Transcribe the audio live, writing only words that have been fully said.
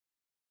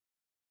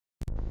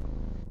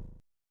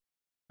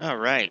All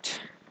right.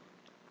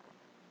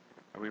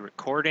 Are we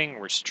recording?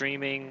 We're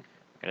streaming.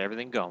 Got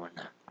everything going.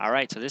 All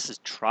right, so this is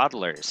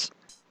Troddlers.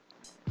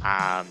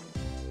 Um,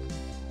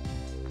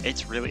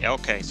 it's really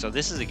okay. So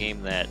this is a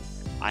game that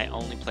I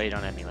only played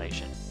on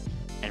emulation,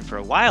 and for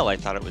a while I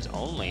thought it was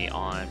only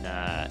on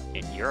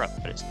in Europe,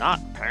 but it's not.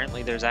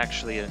 Apparently, there's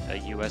actually a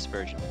US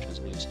version, which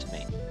was news to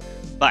me.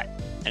 But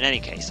in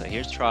any case, so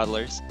here's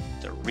Troddlers.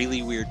 It's a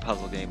really weird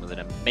puzzle game with an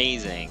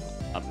amazing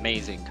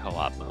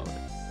co-op mode.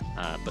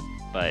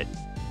 But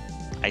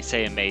I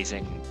say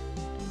amazing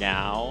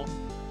now.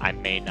 I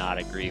may not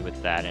agree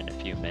with that in a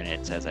few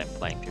minutes as I'm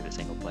playing through the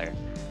single player.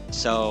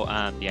 So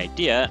the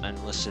idea, and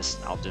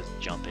I'll just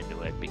jump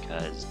into it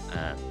because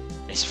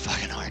it's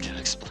fucking hard to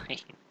explain.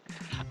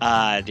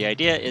 The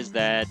idea is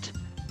that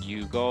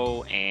you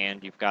go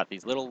and you've got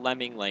these little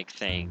lemming-like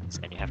things,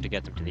 and you have to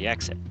get them to the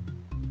exit,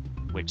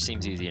 which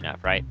seems easy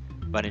enough, right?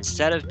 But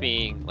instead of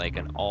being like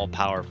an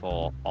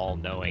all-powerful,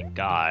 all-knowing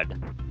god,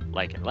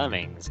 like in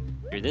Lemmings,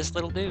 you're this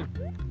little dude.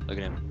 Look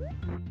at him.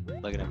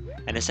 Look at him.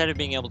 And instead of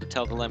being able to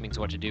tell the lemmings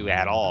what to do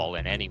at all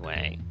in any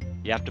way,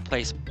 you have to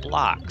place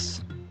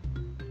blocks.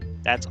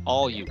 That's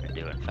all you can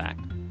do, in fact.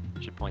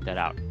 I should point that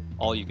out.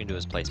 All you can do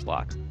is place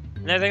blocks.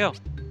 And there they go.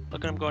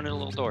 Look at them going in a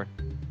little door.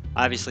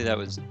 Obviously, that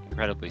was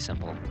incredibly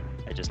simple,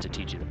 just to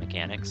teach you the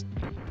mechanics.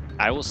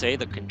 I will say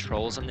the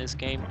controls in this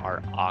game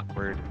are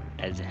awkward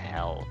as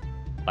hell.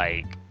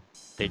 Like,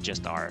 they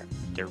just are.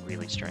 They're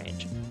really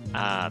strange.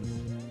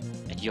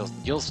 And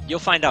you'll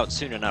find out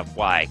soon enough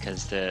why,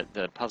 because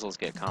the puzzles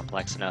get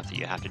complex enough that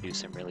you have to do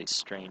some really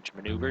strange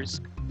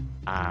maneuvers.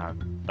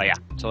 But yeah,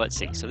 so let's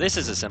see. So this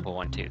is a simple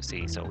one too.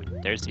 See, so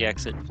there's the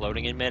exit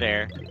floating in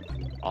midair.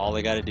 All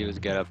they got to do is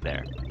get up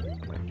there. I'm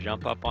gonna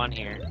jump up on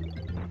here.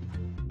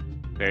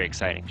 Very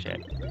exciting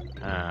shit.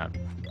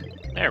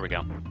 There we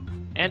go,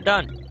 and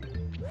done.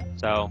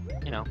 So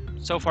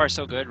so far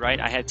so good,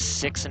 right? I had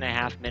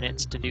 6.5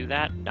 minutes to do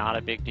that. Not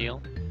a big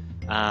deal.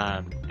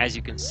 As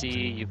you can see,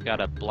 you've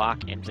got a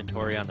block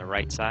inventory on the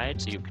right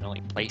side, so you can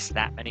only place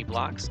that many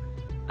blocks.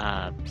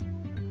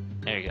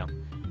 There you go.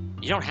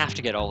 You don't have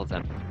to get all of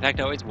them. In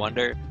fact, I always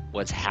wonder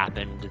what's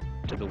happened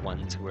to the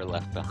ones who are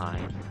left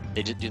behind.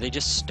 Do they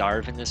just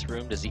starve in this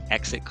room? Does the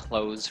exit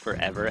close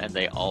forever and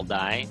they all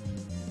die?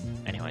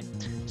 Anyway,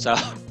 so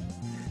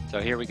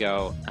here we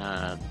go.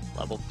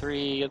 Level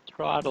 3 of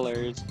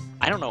Troddlers.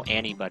 I don't know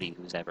anybody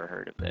who's ever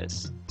heard of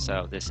this,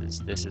 so this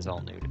is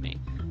all new to me.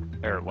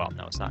 Or, well,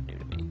 no, it's not new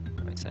to me.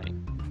 What am I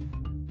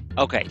saying?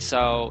 Okay,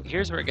 so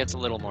here's where it gets a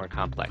little more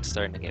complex,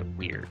 starting to get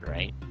weird,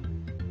 right?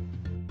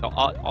 So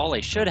all I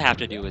should have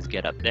to do is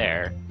get up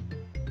there,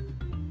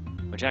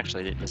 which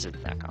actually, this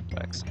isn't that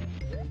complex.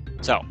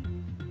 So,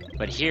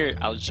 but here,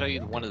 I'll show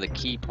you one of the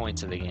key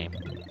points of the game.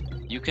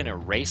 You can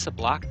erase a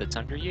block that's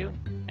under you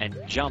and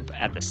jump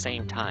at the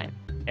same time.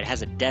 It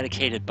has a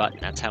dedicated button,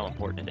 that's how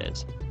important it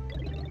is.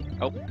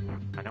 Oh,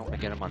 I don't want to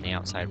get him on the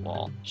outside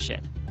wall.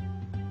 Shit.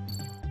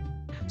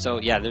 So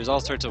yeah, there's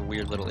all sorts of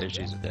weird little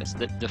issues with this.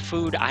 The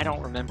food, I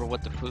don't remember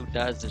what the food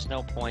does. There's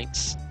no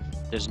points.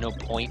 There's no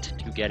point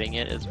to getting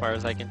it as far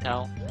as I can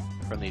tell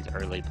from these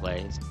early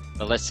plays.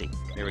 But let's see.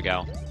 Here we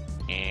go.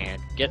 And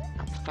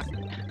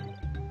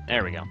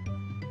there we go.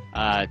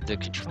 The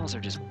controls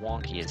are just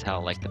wonky as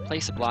hell. Like to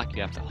place a block,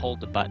 you have to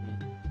hold the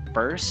button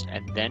first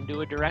and then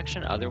do a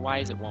direction.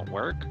 Otherwise, it won't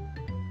work.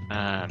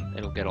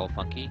 It'll get all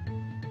funky.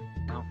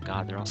 Oh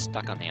god, they're all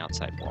stuck on the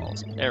outside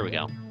walls. There we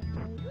go.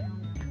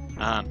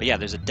 But yeah,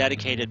 there's a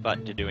dedicated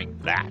button to doing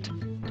that,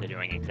 to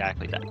doing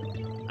exactly that.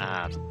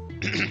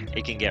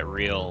 It can get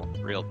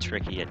real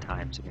tricky at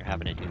times when you're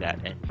having to do that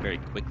and very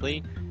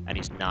quickly, and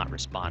he's not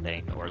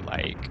responding or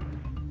like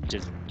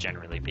just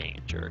generally being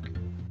a jerk.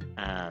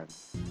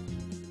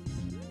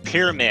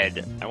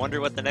 Pyramid. I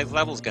wonder what the next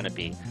level's gonna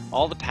be.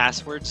 All the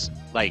passwords,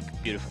 like,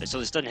 beautiful. So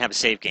this doesn't have a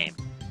save game,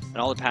 and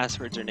all the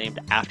passwords are named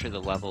after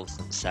the levels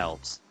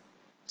themselves.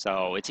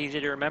 So it's easy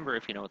to remember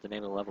if you know what the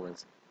name of the level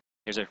is.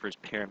 Here's our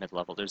first pyramid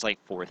level. There's like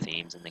 4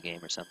 themes in the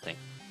game or something,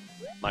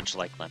 much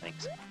like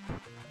Lemmings.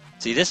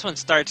 See, this one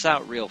starts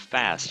out real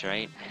fast,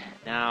 right?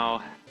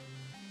 Now,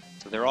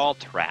 so they're all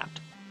trapped.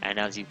 And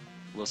as you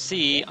will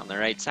see on the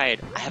right side,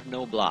 I have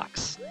no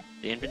blocks.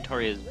 The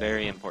inventory is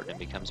very important. It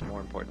becomes more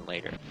important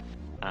later.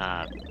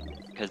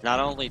 Because not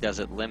only does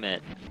it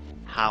limit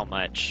how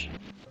much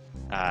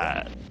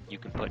you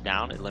can put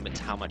down, it limits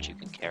how much you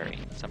can carry.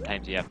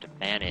 Sometimes you have to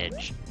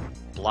manage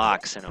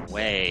blocks in a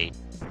way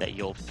that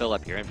you'll fill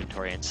up your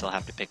inventory and still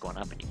have to pick one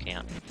up and you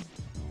can't.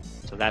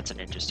 So that's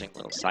an interesting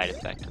little side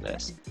effect to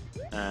this.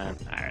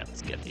 Alright,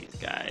 let's get these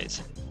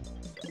guys.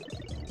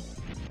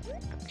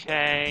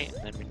 Okay,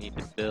 and then we need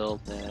to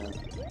build them.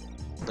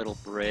 Little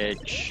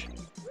bridge.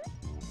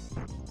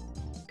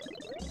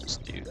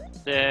 Just do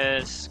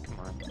this. Come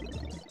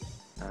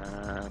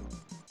on.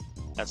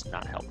 That's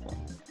not helpful.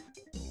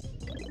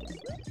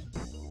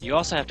 You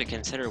also have to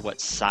consider what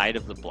side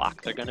of the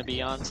block they're going to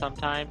be on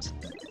sometimes.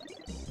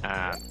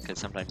 Because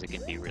sometimes it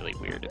can be really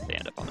weird if they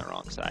end up on the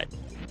wrong side.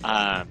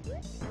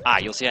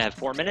 You'll see I have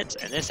 4 minutes,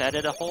 and this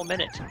added a whole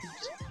minute.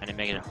 And it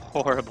made a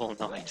horrible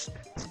noise.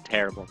 It's a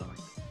terrible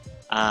noise.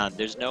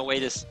 There's no way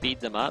to speed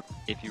them up.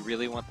 If you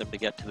really want them to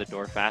get to the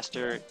door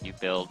faster, you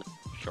build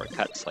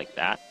shortcuts like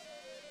that.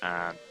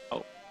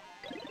 Oh,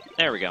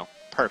 there we go.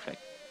 Perfect.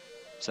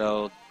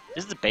 So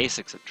this is the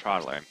basics of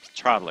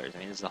Troddlers. I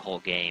mean, this is the whole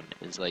game.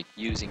 Is like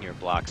using your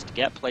blocks to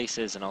get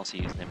places and also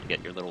using them to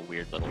get your little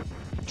weird little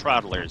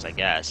Troddlers, I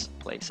guess,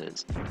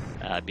 places.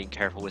 Being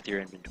careful with your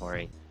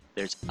inventory.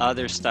 There's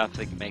other stuff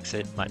that makes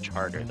it much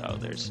harder, though.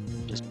 There's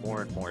just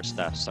more and more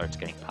stuff starts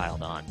getting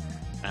piled on.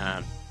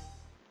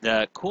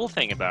 The cool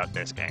thing about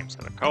this game, so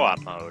the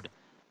co-op mode,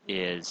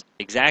 is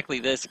exactly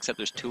this, except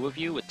there's two of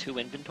you with two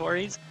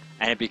inventories,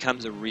 and it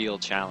becomes a real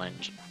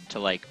challenge to,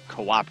 like,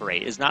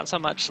 cooperate. It's not so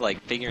much,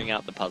 like, figuring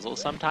out the puzzle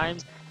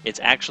sometimes, it's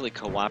actually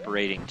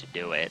cooperating to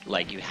do it.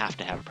 Like, you have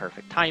to have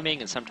perfect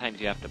timing, and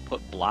sometimes you have to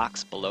put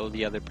blocks below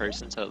the other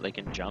person so that they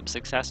can jump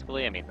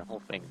successfully. I mean, the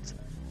whole thing's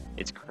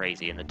it's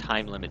crazy, and the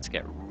time limits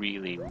get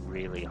really,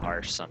 really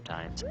harsh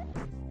sometimes.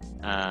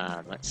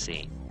 Let's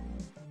see.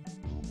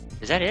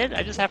 Is that it?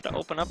 I just have to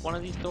open up one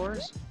of these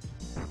doors?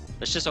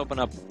 Let's just open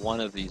up one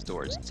of these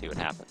doors and see what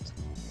happens.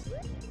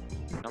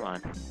 Come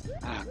on.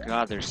 Oh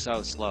god, they're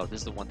so slow. This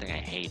is the one thing I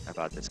hate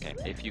about this game.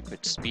 If you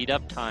could speed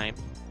up time,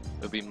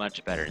 it would be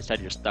much better.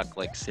 Instead, you're stuck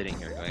like sitting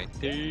here going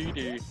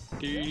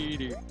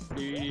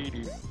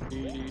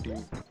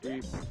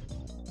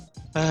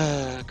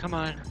come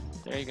on.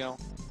 There you go.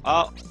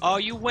 Oh,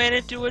 you went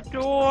into a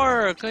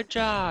door! Good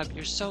job.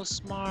 You're so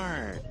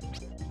smart.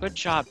 Good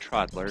job,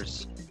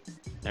 Troddlers.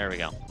 There we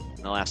go.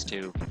 And the last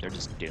two, they're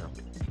just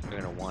doomed. They're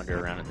gonna wander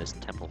around in this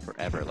temple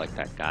forever like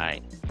that guy,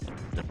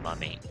 the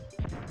mummy.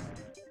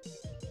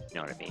 You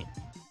know what I mean?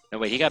 No,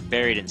 wait, he got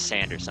buried in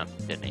sand or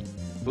something, didn't he?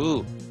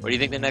 Ooh, what do you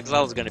think the next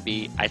level is gonna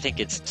be? I think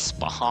it's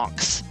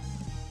Spahonks.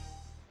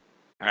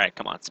 Alright,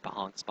 come on,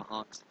 Spahonks,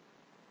 Spahonks.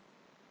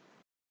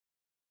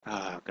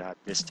 Oh god,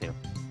 this too.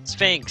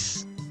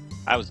 Sphinx!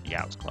 I was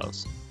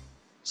close.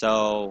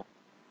 So,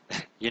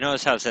 you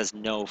notice how it says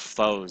no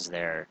foes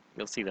there.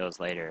 You'll see those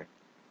later.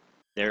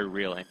 They're a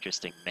real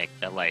interesting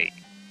like,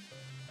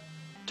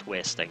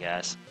 twist, I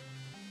guess.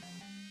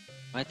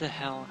 What the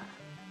hell?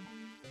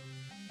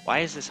 Why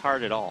is this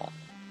hard at all?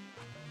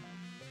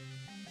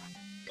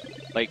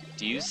 Like,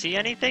 do you see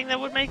anything that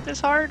would make this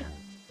hard?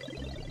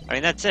 I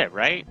mean, that's it,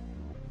 right?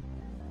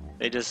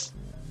 They just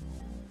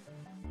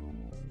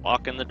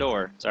walk in the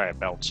door. Sorry, I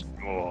belched.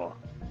 Whoa.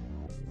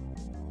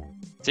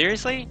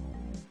 Seriously?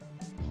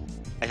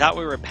 I thought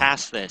we were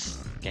past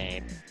this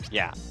game.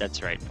 Yeah,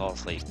 that's right, fall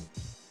asleep.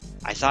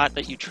 I thought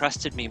that you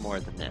trusted me more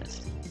than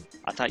this.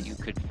 I thought you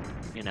could,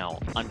 you know,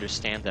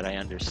 understand that I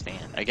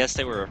understand. I guess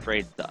they were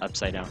afraid the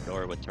upside down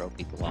door would throw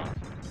people off.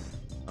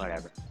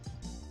 Whatever.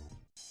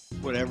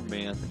 Whatever,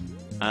 man.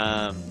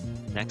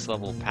 Next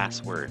level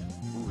password.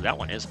 Ooh, that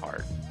one is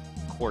hard.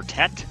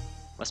 Quartet?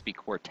 Must be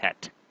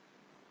quartet.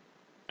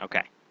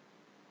 Okay.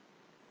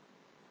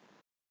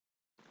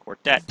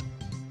 Quartet.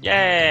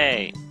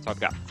 Yay! So I've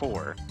got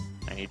 4.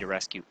 I need to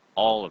rescue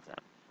all of them.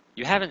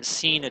 You haven't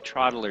seen a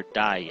Troddler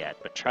die yet,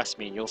 but trust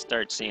me, you'll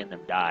start seeing them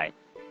die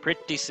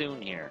pretty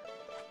soon here.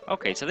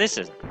 Okay, so this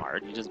isn't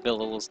hard. You just build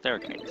a little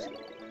staircase.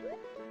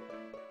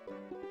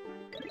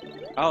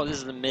 Oh, this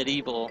is the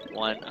medieval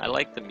one. I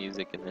like the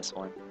music in this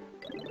one.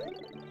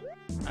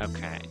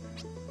 Okay.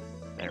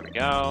 There we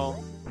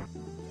go.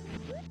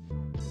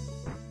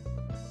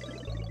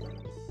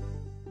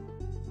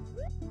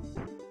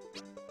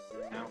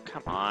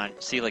 Come on,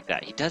 see like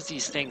that. He does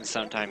these things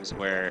sometimes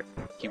where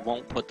he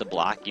won't put the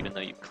block even though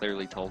you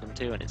clearly told him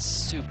to, and it's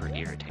super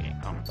irritating.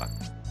 Oh fuck.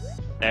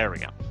 There we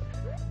go.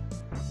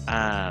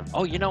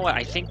 Oh, you know what?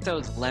 I think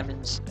those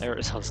lemons,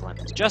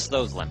 just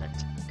those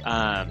lemons.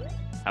 How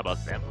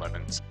about them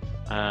lemons?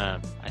 I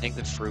think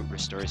the fruit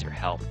restores your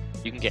health.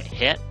 You can get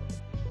hit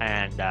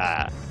and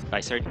by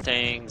certain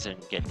things and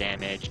get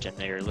damaged, and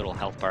your little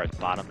health bar at the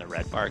bottom, the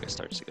red bar, it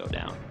starts to go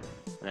down.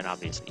 And then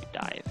obviously you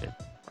die if it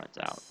runs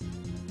out.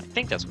 I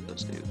think that's what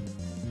those do.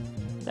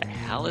 What the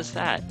hell is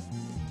that?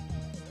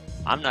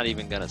 I'm not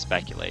even gonna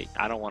speculate.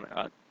 I don't want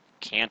to.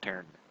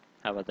 Cantern.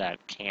 How about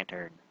that?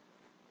 Cantern.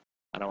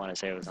 I don't want to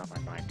say it was on my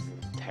mind.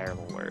 It's a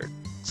terrible word.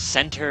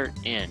 Center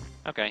in.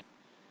 Okay.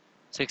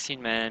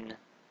 16 men.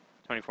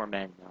 24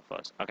 men. No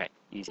foes. Okay.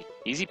 Easy.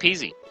 Easy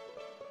peasy.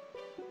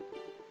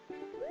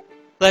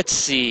 Let's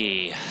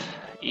see.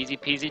 Easy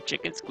peasy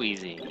chicken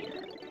squeezy.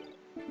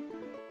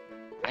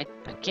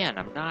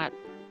 I'm not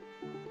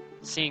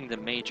seeing the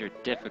major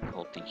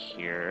difficulty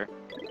here.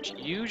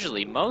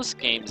 Usually, most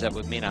games that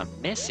would mean I'm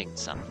missing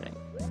something.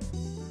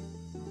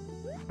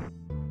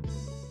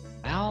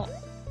 Well,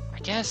 I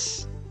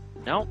guess...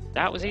 Nope,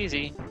 that was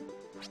easy.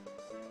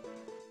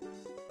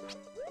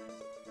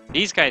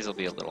 These guys will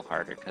be a little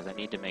harder, because I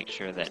need to make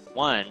sure that,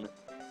 one,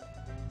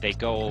 they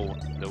go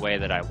the way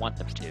that I want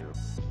them to,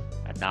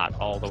 and not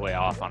all the way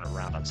off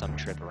on some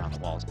trip around the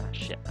walls. Ah,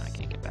 shit, now I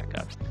can't get back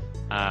up.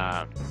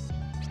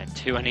 And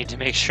 2, I need to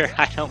make sure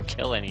I don't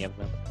kill any of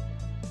them.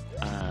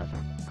 Oh,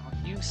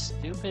 you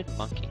stupid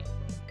monkey.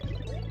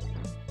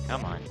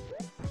 Come on.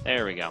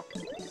 There we go.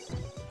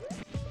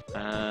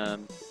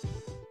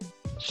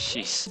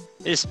 Jeez.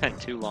 It has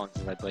spent too long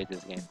since I played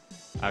this game.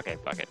 Okay,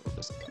 fuck it.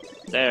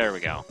 There we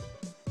go.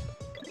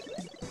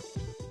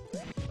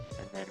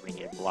 And then we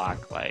need to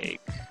block,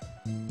 like...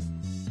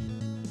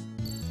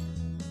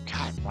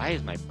 God, why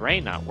is my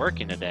brain not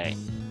working today?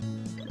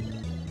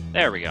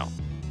 There we go.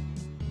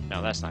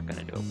 No, that's not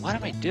gonna do it. What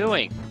am I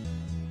doing?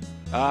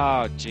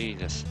 Oh,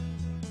 Jesus.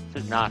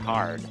 This is not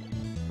hard,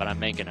 but I'm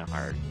making it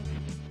hard.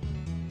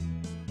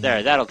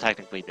 There, that'll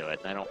technically do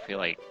it. I don't feel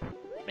like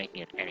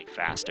making it any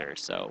faster,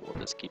 so we'll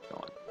just keep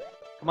going.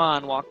 Come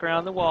on, walk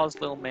around the walls,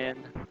 little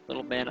man.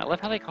 Little men. I love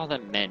how they call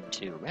them men,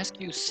 too.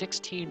 Rescue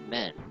 16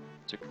 men.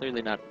 Those are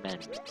clearly not men.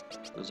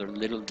 Those are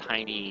little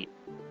tiny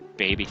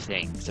baby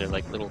things. They're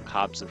like little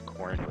cobs of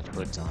corn with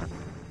hoods on.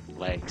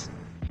 Legs.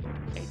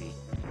 Maybe.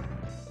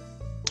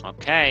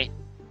 Okay.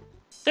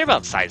 They're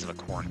about the size of a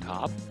corn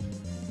cob.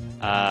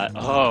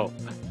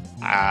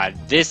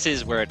 This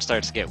is where it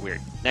starts to get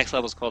weird. Next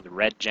level is called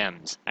Red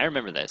Gems. I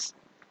remember this.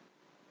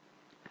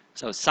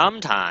 So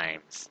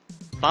sometimes,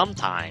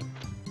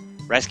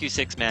 rescue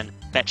 6 men,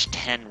 fetch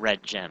 10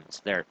 red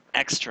gems. They're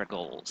extra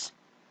goals.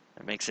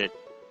 It makes it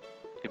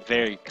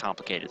very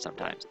complicated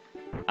sometimes.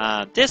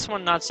 This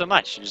one, not so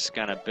much. You're just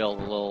gonna build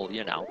a little,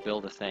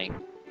 build a thing.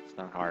 It's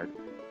not hard.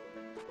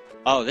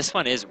 Oh, this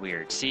one is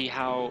weird. See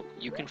how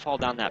you can fall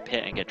down that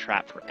pit and get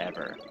trapped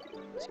forever.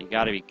 So you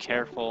gotta be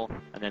careful.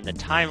 And then the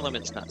time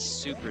limit's not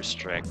super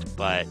strict,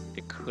 but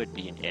it could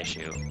be an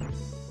issue.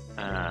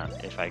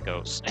 If I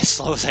go as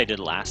slow as I did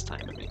last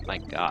time. I mean, my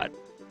god.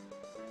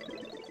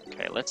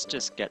 Okay, let's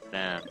just get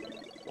them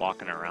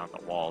walking around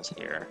the walls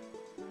here.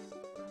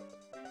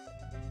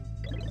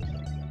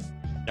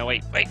 No,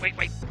 wait.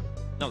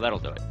 No, that'll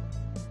do it.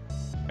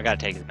 I gotta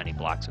take as many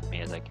blocks with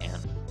me as I can.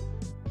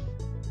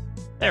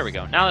 There we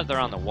go. Now that they're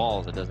on the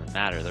walls, it doesn't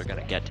matter. They're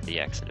gonna get to the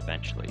exit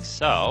eventually.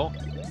 So,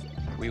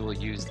 we will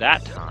use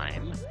that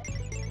time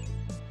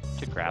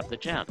to grab the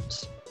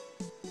gems.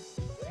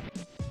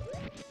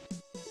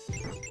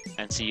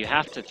 And so you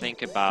have to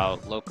think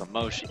about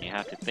locomotion. You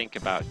have to think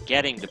about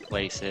getting to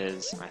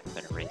places. I haven't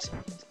been erasing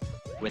these.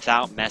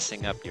 Without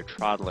messing up your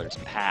Troddler's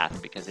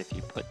path, because if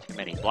you put too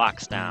many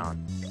blocks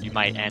down, you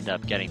might end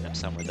up getting them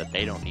somewhere that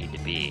they don't need to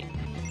be.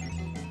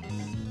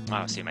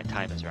 Oh, see, my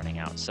time is running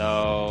out.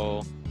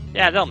 So,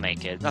 yeah, they'll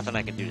make it. Nothing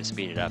I can do to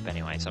speed it up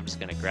anyway, so I'm just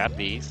gonna grab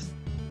these.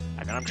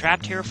 And then I'm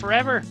trapped here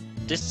forever.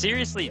 Just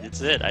seriously,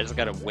 that's it. I just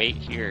gotta wait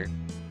here.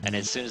 And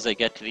as soon as I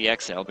get to the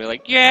exit, I'll be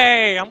like,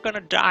 yay, I'm gonna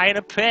die in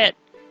a pit.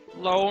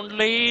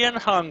 Lonely and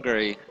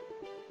hungry.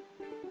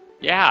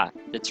 Yeah,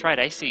 that's right,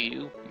 I see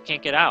you. You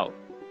can't get out.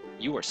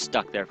 You are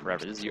stuck there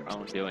forever. This is your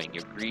own doing.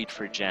 Your greed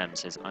for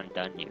gems has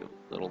undone you.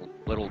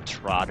 Little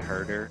trod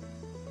herder.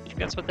 I think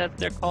that's what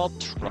they're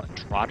called?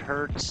 Trod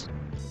herds?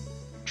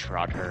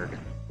 Trod herd.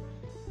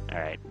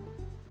 Alright.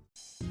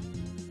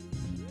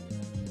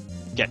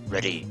 Get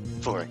ready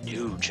for a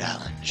new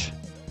challenge.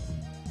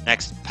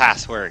 Next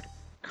password.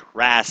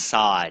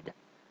 Crassad.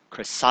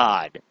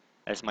 Crassad.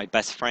 That's my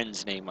best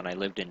friend's name when I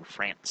lived in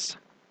France.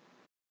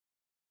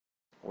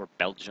 Or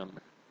Belgium,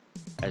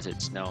 as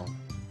it's known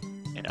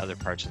in other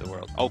parts of the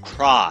world. Oh,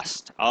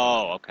 crossed.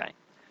 Oh, okay.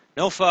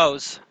 No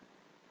foes.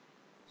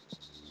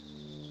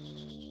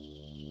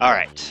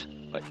 Alright.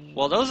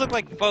 Well, those look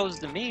like foes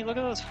to me. Look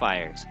at those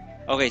fires.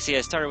 Okay, see,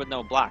 I started with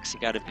no blocks.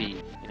 You gotta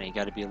be, you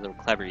gotta be a little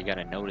clever. You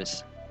gotta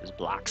notice there's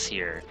blocks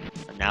here.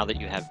 And now that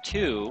you have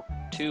two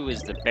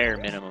is the bare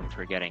minimum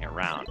for getting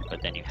around.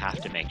 But then you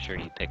have to make sure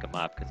you pick them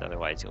up, because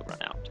otherwise you'll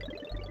run out.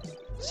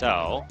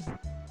 So,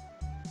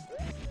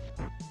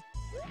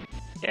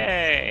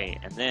 yay!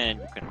 And then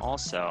you can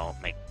also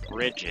make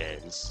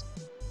bridges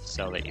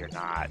so that you're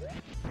not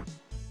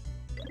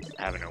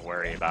having to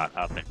worry about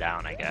up and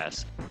down, I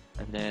guess.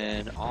 And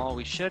then all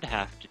we should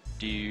have to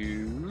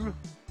do,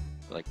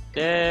 like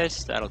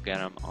this, that'll get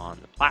them on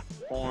the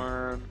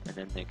platform, and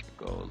then they can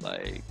go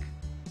like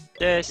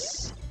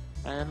this,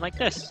 and like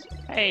this.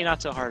 Hey,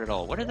 not so hard at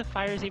all. What are the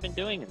fires even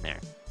doing in there?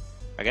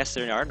 I guess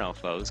there are no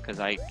foes, because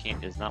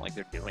it's not like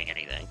they're doing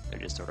anything. They're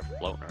just sort of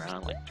floating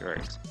around like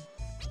jerks.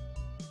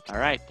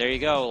 Alright, there you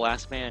go,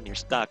 last man, you're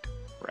stuck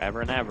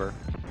forever and ever.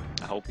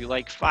 I hope you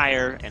like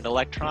fire and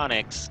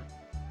electronics.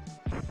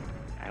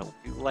 I hope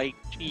you like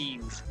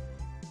cheese.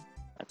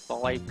 That's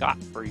all I've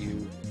got for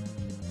you.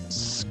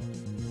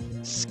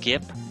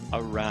 Skip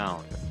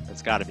around.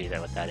 That's gotta be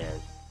what that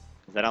is.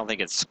 Because I don't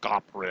think it's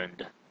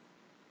Skoprund.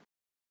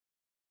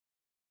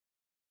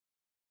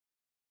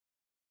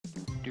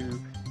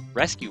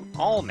 Rescue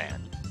all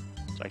men.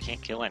 So I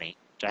can't kill any.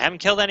 Which I haven't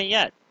killed any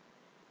yet.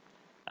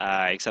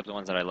 Except the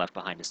ones that I left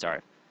behind to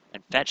start.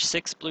 And fetch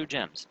 6 blue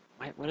gems.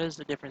 Wait, what is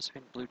the difference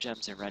between blue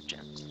gems and red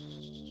gems?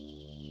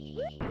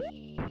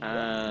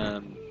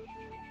 I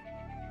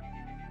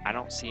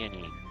don't see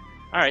any.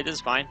 Alright, this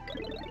is fine.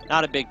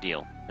 Not a big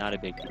deal. Not a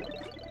big deal.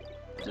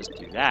 We'll just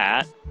do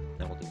that.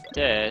 Then we'll do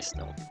this.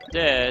 Then we'll do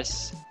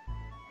this.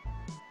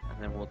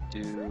 And then we'll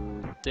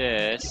do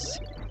this.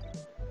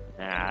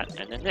 That.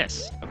 And then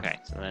this. Okay,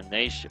 so then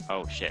they should.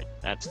 Oh shit.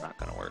 That's not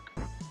gonna work.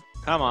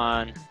 Come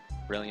on.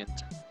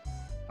 Brilliant.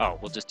 Oh,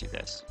 we'll just do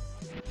this.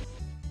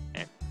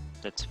 And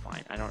that's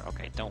fine.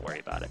 Okay, don't worry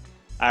about it.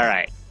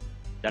 Alright.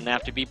 Doesn't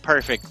have to be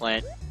perfect,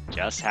 Clint.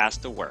 Just has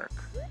to work.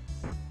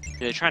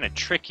 They're trying to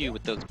trick you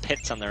with those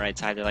pits on the right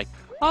side. They're like,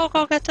 oh,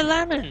 go get the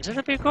lemons.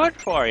 It'll be good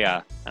for you.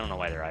 I don't know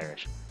why they're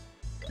Irish.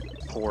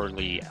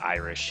 Poorly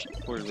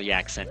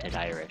accented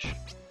Irish.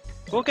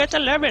 Go get the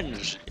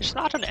lemons. It's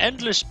not an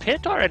endless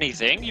pit or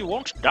anything. You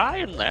won't die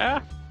in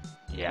there.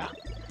 Yeah,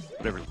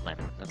 whatever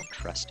lemons. I don't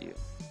trust you.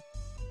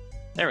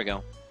 There we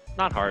go.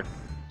 Not hard.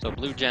 So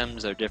blue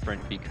gems are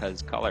different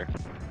because color.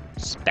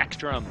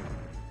 Spectrum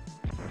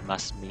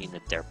must mean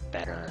that they're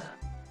better.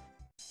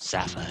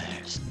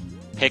 Sapphires.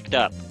 Picked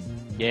up.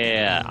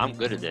 Yeah, I'm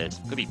good at this.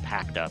 Could be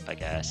packed up, I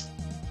guess.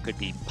 Could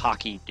be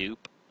Pocky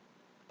dupe.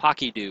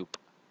 Pocky dupe.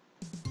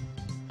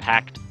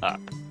 Packed up.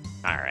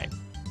 Alright.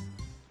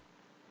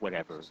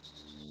 Whatever.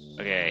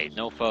 Okay,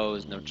 no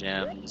foes, no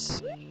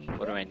gems.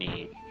 What do I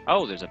need?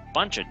 Oh, there's a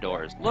bunch of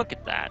doors. Look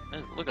at that.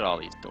 Look at all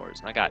these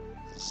doors. I got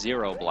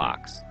 0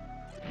 blocks.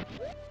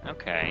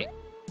 Okay.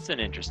 It's an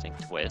interesting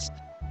twist.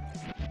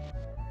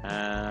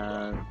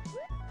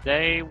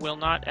 They will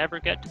not ever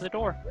get to the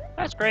door.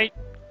 That's great.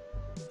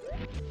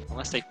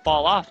 Unless they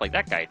fall off like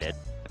that guy did.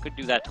 I could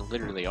do that to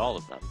literally all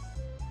of them.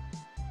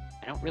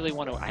 I don't really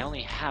want to... I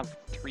only have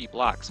 3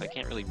 blocks, so I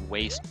can't really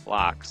waste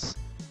blocks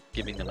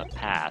giving them a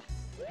path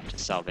to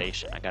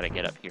salvation. I gotta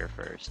get up here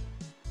first.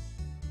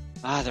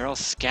 Ah, they're all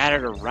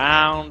scattered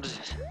around.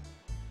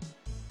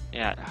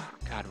 Yeah, oh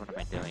god, what am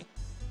I doing?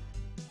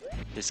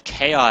 This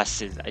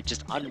chaos is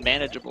just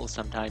unmanageable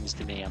sometimes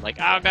to me. I'm like,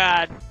 oh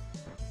god!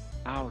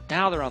 Oh,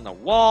 now they're on the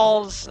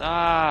walls!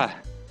 Ah!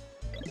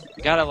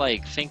 You gotta,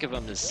 like, think of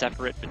them as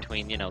separate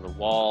between, you know, the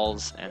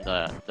walls and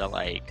the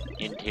like,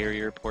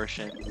 interior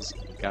portions.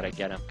 You gotta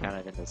get them kind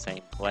of in the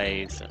same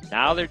place. And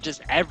now they're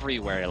just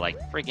everywhere, like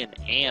friggin'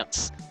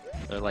 ants.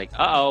 They're like,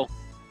 uh-oh.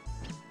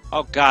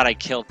 Oh god, I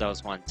killed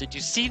those ones. Did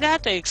you see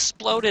that? They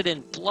exploded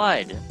in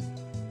blood.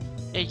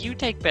 Yeah, you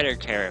take better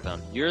care of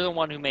them. You're the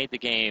one who made the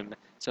game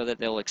so that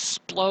they'll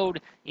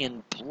explode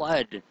in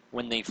blood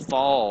when they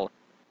fall,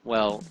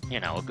 well, you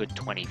know, a good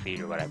 20 feet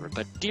or whatever.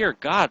 But dear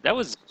god, that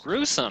was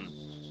gruesome.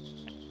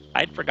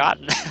 I'd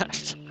forgotten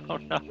that. Oh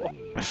no.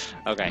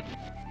 Okay.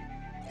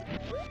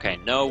 Okay,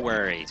 no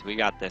worries. We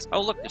got this. Oh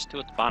look, there's 2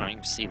 at the bottom. You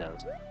can see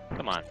those.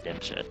 Come on,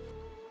 dipshit.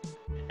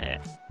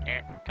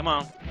 Come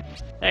on.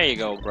 There you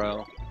go,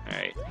 bro.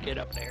 Alright, get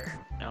up there.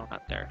 No,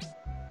 not there.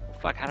 Well,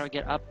 fuck, how do I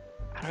get up?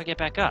 How do I get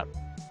back up?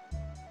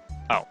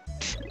 Oh,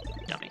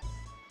 dummy.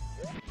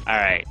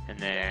 Alright, and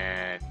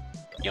then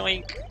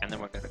yoink, and then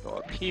we're gonna go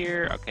up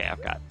here. Okay,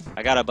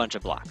 I got a bunch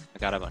of blocks.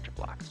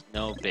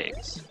 No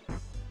bigs.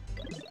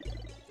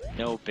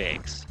 No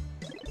bigs.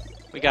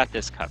 We got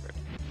this covered.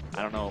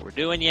 I don't know what we're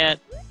doing yet,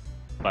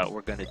 but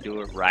we're gonna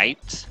do it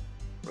right.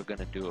 We're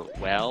gonna do it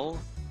well.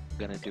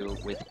 We're gonna do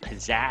it with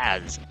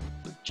pizzazz.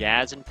 With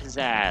jazz and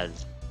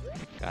pizzazz.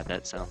 God,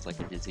 that sounds like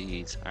a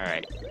disease.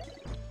 Alright.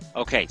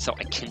 Okay, so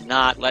I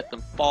cannot let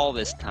them fall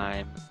this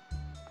time.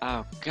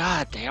 Oh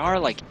god, they are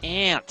like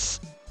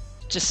ants.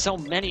 Just so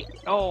many.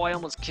 Oh, I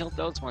almost killed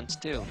those ones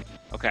too.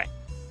 Okay.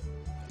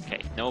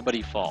 Okay,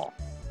 nobody fall.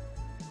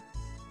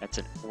 That's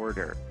an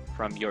order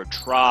from your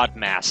Trod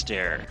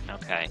Master.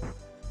 Okay.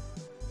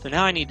 So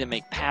now I need to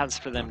make paths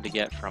for them to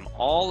get from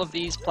all of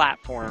these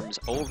platforms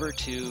over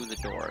to the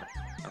door.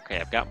 Okay,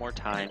 I've got more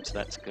time, so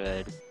that's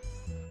good.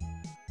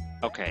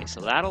 Okay, so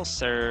that'll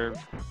serve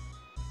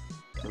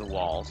for the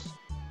walls.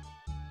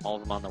 All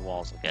of them on the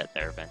walls will get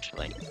there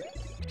eventually.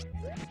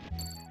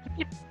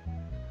 Yep.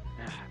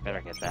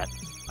 Better get that.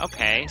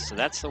 Okay, so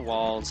that's the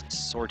walls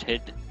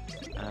sorted.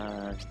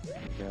 There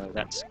we go,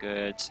 that's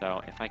good.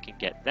 So if I can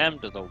get them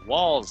to the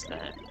walls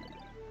then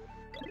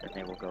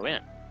they will go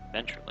in,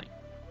 eventually.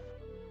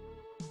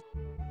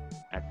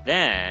 And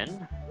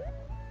then...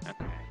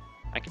 Okay,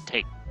 I can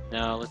take...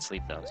 No, let's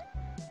leave those.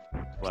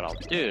 What I'll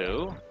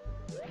do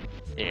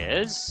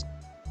is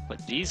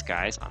put these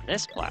guys on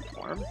this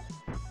platform.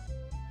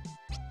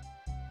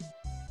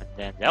 And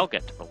then they'll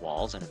get to the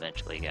walls and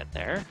eventually get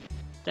there.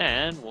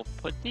 Then we'll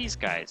put these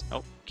guys...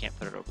 Oh, can't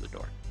put it over the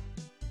door.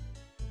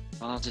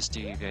 I'll just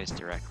do you guys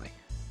directly.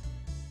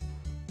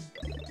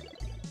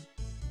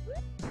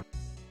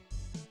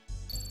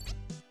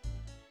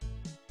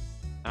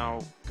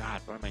 Oh,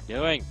 God, what am I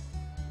doing?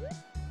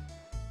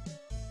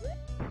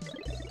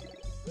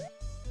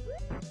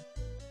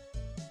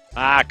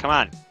 Ah, come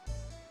on.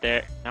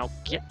 There. Now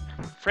get...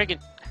 Friggin'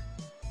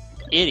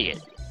 idiot.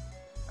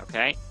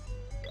 Okay.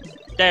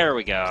 There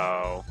we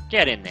go.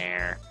 Get in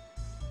there.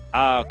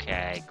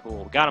 Okay,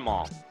 cool. Got them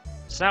all.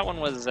 So that one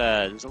was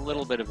a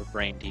little bit of a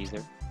brain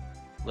teaser.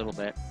 A little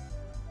bit.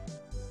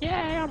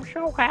 Yeah, I'm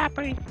so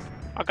happy.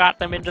 I got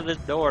them into the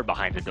door.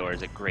 Behind the door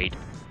is a great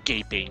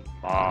gaping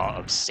maw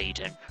of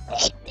Satan.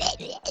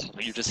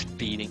 You're just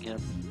feeding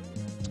him.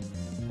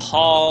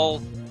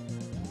 Paul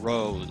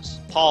Rose.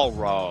 Paul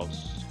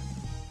Rose.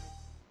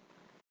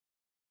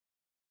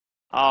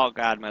 Oh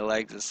god, my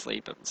leg's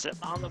asleep. I'm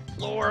sitting on the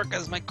floor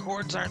because my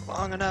cords aren't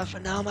long enough,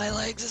 and now my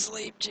leg's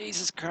asleep.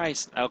 Jesus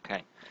Christ.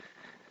 Okay.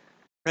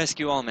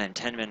 Rescue all men.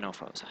 10 men, no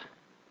foes.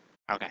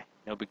 Okay,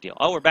 no big deal.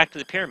 Oh, we're back to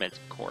the pyramids,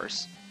 of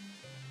course.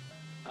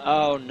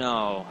 Oh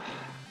no.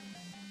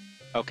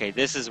 Okay,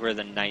 this is where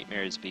the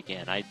nightmares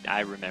begin. I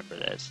remember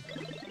this.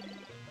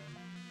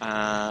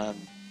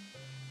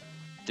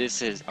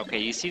 This is... Okay,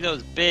 you see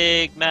those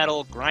big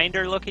metal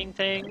grinder-looking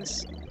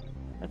things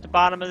at the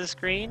bottom of the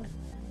screen?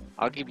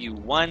 I'll give you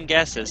one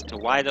guess as to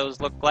why those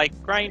look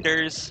like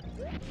grinders.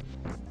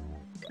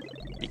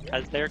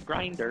 Because they're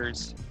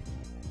grinders.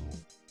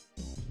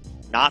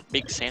 Not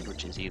big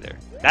sandwiches either.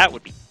 That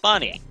would be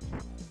funny.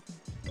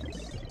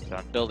 So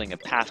I'm building a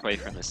pathway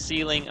from the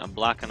ceiling. I'm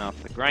blocking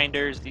off the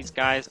grinders. These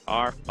guys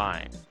are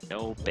fine.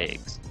 No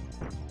bigs.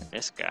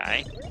 This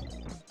guy.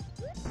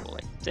 Go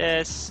like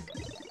this.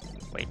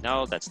 Wait,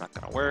 no, that's not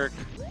gonna work.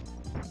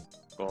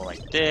 Go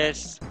like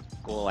this.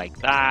 Go like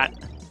that.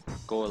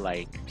 Go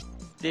like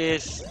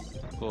this.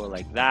 Go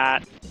like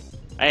that.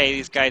 Hey,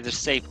 these guys are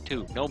safe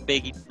too. No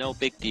big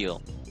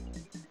deal.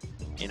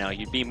 You know,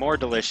 you'd be more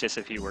delicious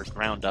if you were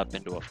ground up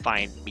into a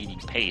fine, meaty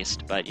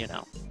paste, but you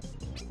know,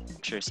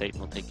 I'm sure Satan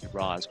will take you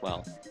raw as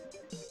well.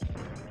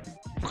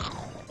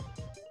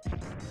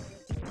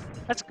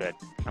 That's good.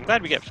 I'm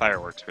glad we get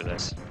fireworks for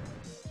this.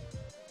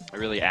 It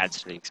really adds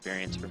to the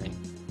experience for me.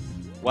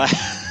 What?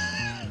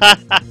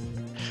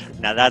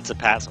 Now that's a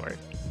password.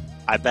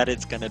 I bet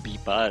it's gonna be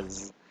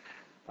Buzz.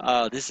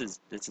 Oh, this is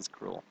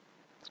cruel.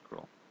 It's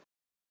cruel.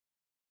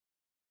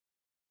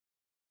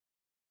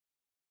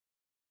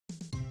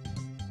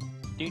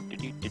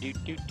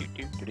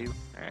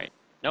 Alright.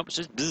 Nope, it's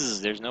just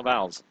bzzz. There's no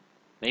vowels.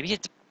 Maybe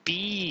it's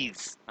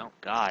bees. Oh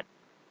god.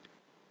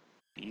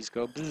 Bees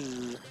go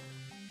bzzz.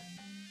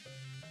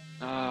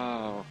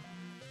 Oh.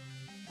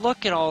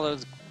 Look at all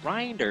those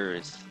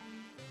grinders.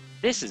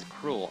 This is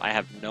cruel. I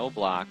have no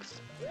blocks.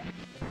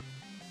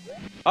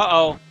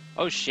 Uh-oh.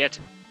 Oh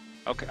shit.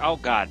 Okay. Oh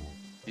god.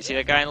 You see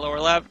that guy in the lower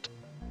left?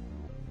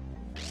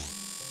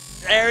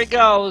 There he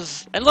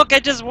goes! And look,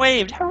 I just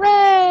waved!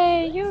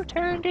 Hooray! You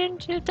turned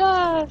into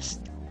dust!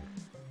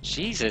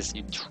 Jesus,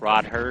 you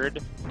trot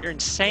herd. You're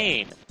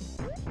insane.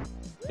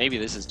 Maybe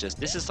this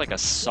is like a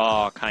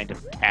Saw kind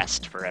of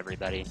test for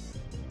everybody.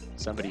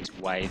 Somebody's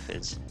wife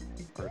is,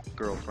 or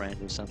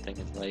girlfriend or something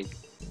is like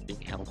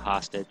being held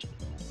hostage.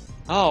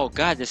 Oh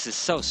god, this is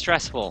so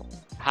stressful.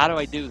 How do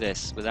I do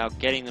this without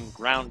getting them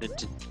ground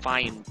into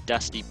fine,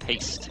 dusty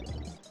paste?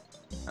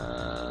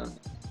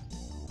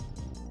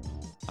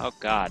 Oh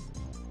god.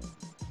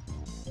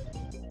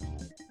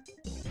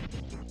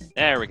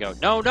 There we go.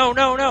 No, no,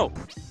 no, no!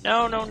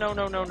 No, no, no,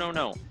 no, no, no,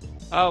 no.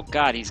 Oh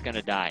god, he's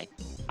gonna die.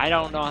 I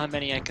don't know how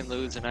many I can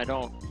lose, and I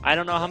don't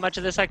know how much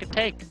of this I can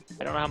take.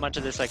 I don't know how much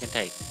of this I can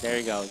take. There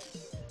he goes.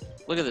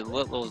 Look at the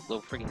little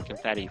freaking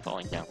confetti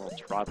falling down. Little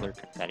Troddler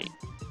confetti.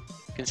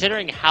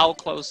 Considering how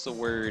close the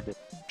word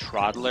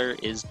Troddler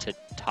is to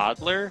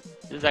toddler,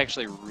 this is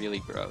actually really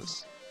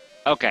gross.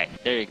 Okay,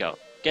 there you go.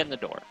 Get in the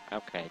door.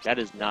 Okay, that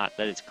is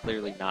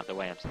clearly not the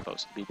way I'm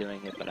supposed to be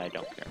doing it, but I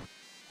don't care.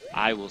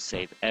 I will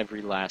save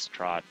every last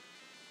trod.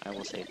 I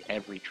will save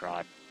every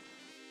trod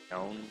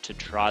known to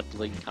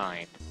Troddly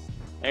kind.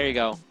 There you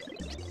go.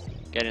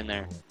 Get in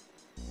there.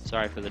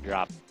 Sorry for the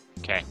drop.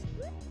 Okay,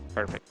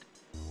 perfect.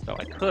 So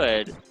I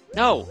could...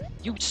 No!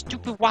 You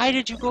stupid... Why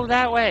did you go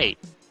that way?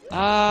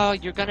 Oh,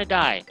 you're gonna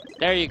die.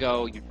 There you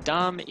go, you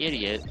dumb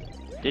idiot.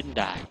 Didn't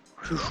die.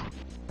 Whew.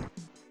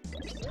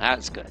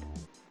 That's good.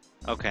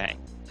 Okay,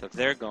 so if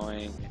they're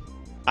going...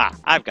 Ah,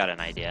 I've got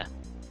an idea.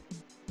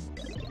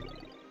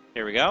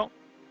 Here we go.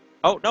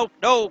 Oh, no,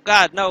 no,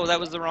 God, no, that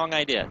was the wrong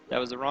idea. That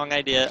was the wrong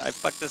idea. I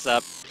fucked this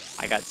up.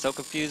 I got so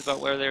confused about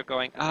where they're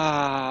going.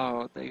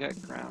 Oh, they got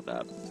ground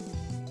up.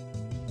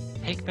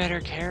 Take better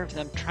care of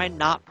them. Try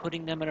not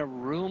putting them in a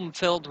room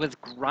filled with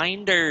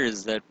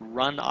grinders that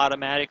run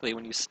automatically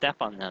when you step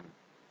on them.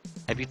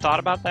 Have you thought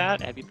about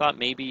that? Have you thought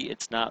maybe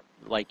it's not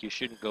like you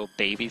shouldn't go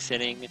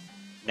babysitting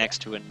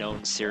next to a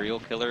known serial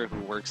killer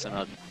who works in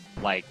a,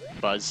 like,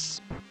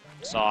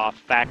 buzzsaw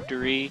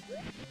factory?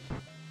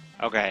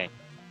 Okay,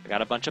 I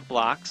got a bunch of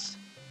blocks.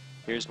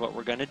 Here's what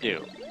we're gonna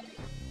do.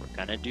 We're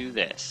gonna do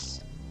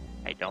this.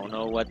 I don't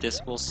know what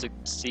this will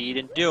succeed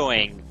in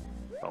doing,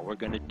 but we're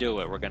gonna do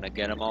it. We're gonna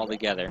get them all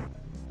together.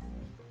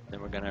 Then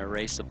we're gonna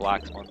erase the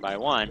blocks one by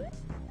one.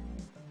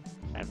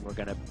 And we're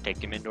gonna take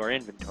them into our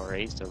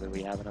inventory so that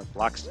we have enough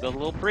blocks to build a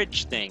little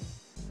bridge thing.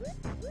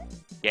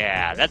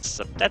 Yeah, that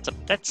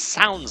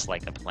sounds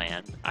like a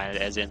plan.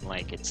 As in,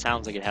 like, it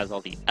sounds like it has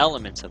all the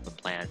elements of the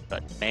plan,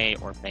 but may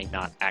or may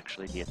not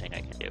actually be a thing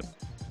I can do.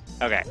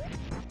 Okay.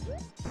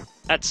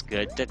 That's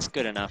good. That's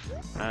good enough.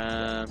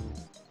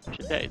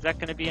 Is that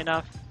gonna be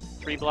enough?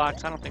 3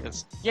 blocks? I don't think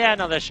that's... Yeah,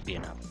 no, that should be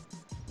enough.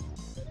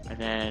 And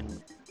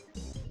then...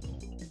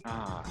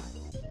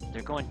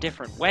 they're going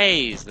different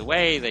ways. The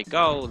way they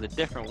go, the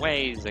different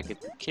ways they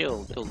get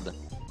killed.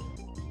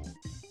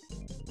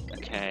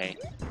 Okay.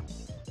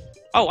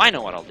 Oh, I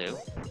know what I'll do.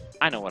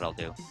 I know what I'll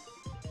do.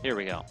 Here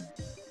we go.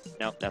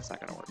 Nope, that's not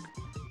gonna work.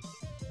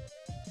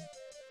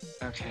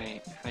 Okay,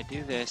 if I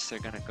do this, they're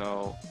gonna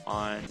go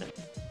on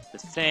the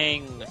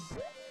thing.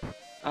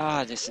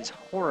 Ah, this is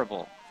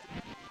horrible.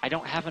 I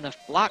don't have enough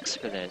blocks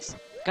for this.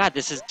 God,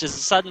 this is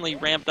just suddenly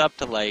ramped up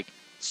to, like,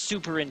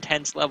 super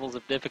intense levels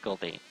of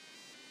difficulty.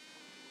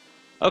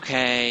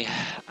 Okay,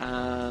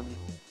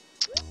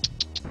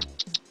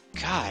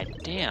 God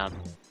damn.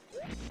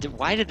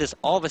 Why did this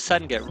all of a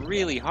sudden get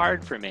really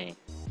hard for me?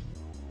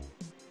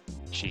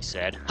 She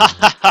said. Ha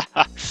ha ha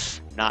ha!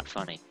 Not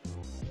funny.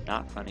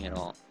 Not funny at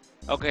all.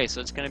 Okay,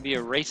 so it's gonna be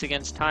a race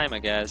against time, I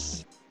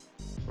guess.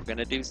 We're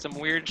gonna do some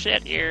weird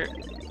shit here.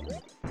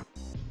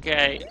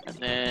 Okay, and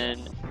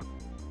then...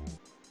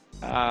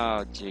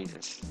 Oh,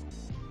 Jesus.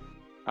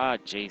 Oh,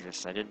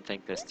 Jesus, I didn't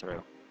think this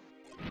through.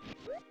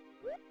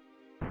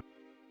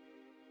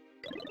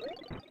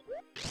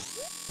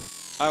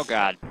 Oh,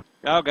 God.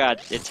 Oh,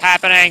 God, it's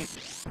happening!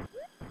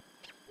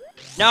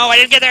 No, I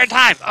didn't get there in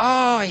time!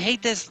 Oh, I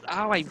hate this.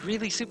 Oh, I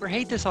really super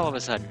hate this all of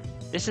a sudden.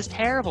 This is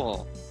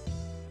terrible.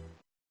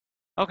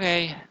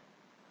 Okay.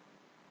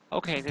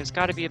 Okay, there's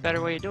got to be a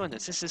better way of doing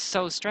this. This is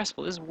so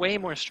stressful. This is way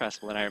more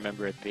stressful than I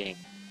remember it being.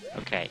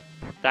 Okay,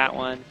 that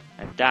one,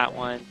 and that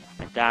one,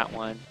 and that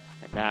one,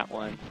 and that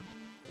one.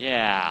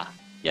 Yeah.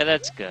 Yeah,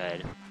 that's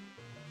good.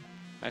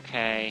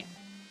 Okay.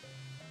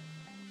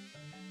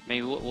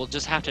 Maybe we'll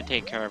just have to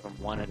take care of them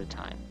one at a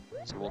time.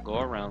 So we'll go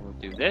around, we'll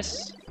do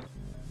this.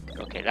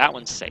 Okay, that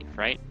one's safe,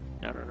 right?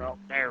 No, no, no.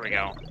 There we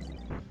go.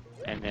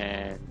 And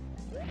then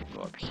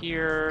go up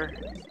here.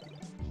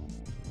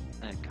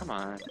 And come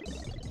on.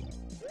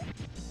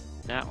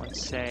 That one's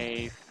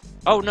safe.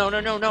 Oh, no, no,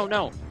 no, no,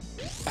 no!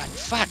 Ah,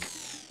 fuck!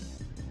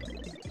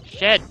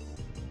 Shit!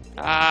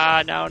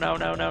 Ah, no, no,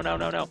 no, no, no,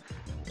 no, no.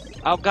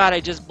 Oh god, I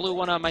just blew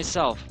one on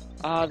myself.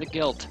 Ah, the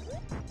guilt.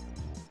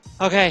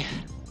 Okay.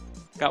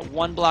 Got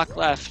one block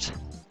left.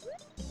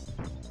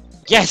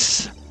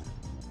 Yes!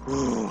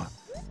 Whew.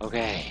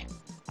 Okay.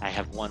 I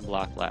have one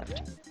block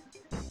left.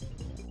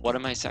 What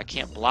am I saying? I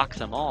can't block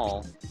them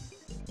all.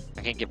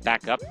 I can't get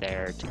back up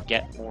there to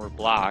get more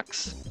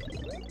blocks.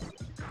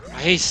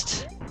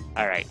 Christ!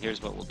 Alright,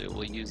 here's what we'll do.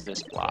 We'll use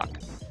this block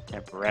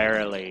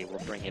temporarily. We'll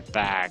bring it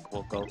back.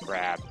 We'll go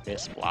grab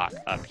this block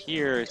up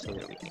here so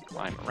that we can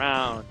climb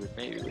around. And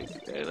maybe we can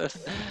do this.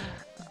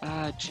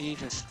 Ah,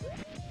 Jesus.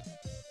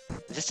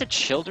 Is this a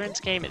children's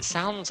game? It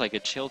sounds like a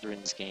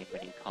children's game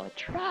when you call it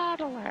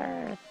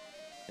Troddlers.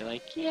 You're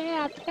like,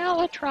 yeah,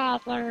 tell the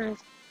Troddlers.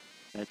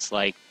 And it's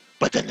like,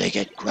 but then they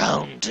get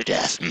ground to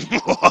death.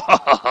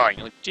 And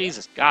you're like,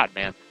 Jesus, God,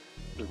 man.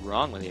 What's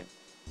wrong with you?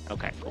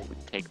 Okay, cool. We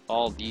take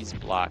all these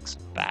blocks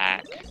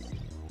back.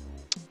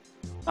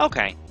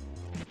 Okay.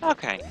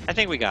 Okay. I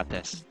think we got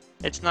this.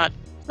 It's not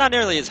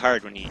nearly as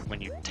hard when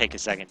you take a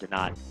second to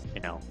not,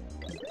 you know,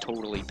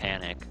 totally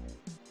panic.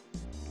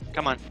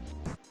 Come on.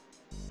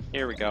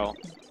 Here we go.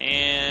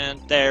 And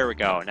there we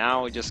go.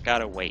 Now we just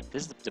gotta wait.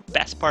 This is the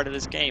best part of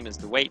this game is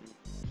the waiting.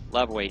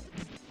 Love waiting.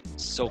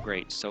 So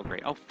great, so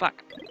great. Oh,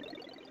 fuck.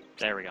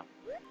 There we go.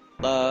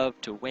 Love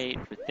to wait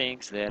for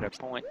things that are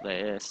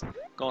pointless.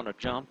 Gonna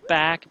jump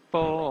back and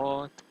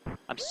forth.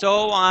 I'm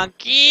so on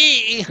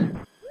key.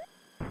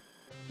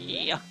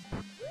 Yeah.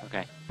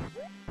 Okay.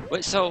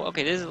 Wait, so,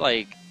 okay, this is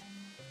like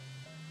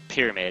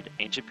pyramid,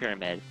 ancient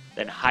pyramid,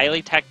 then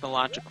highly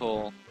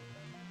technological,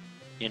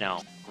 you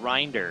know,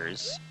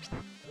 grinders,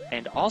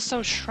 and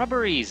also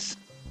shrubberies.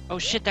 Oh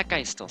shit, that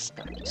guy's still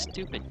stuck. You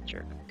stupid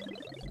jerk.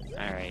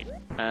 Alright.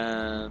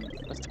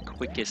 What's the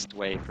quickest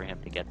way for him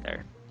to get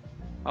there?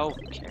 Oh,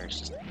 who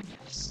cares?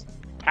 Just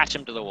attach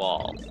him to the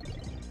wall.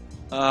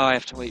 Oh, I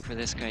have to wait for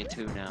this guy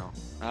too now.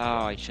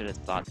 Oh, I should have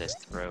thought this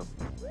through.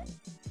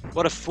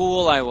 What a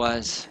fool I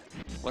was.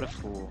 What a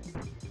fool.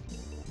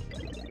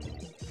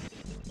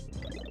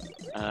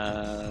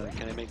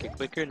 Can I make it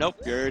quicker? Nope,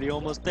 you're already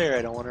almost there.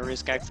 I don't want to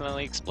risk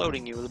accidentally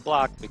exploding you with a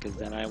block, because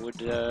then I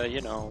would,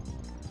 you know,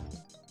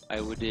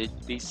 I would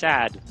be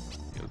sad.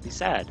 It would be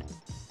sad.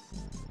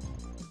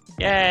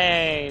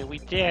 Yay! We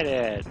did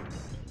it!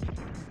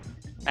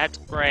 That's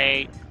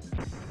great.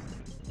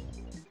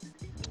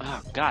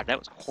 Oh god, that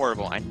was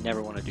horrible. I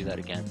never want to do that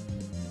again.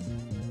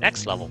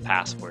 Next level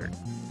password.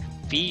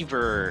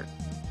 Fever.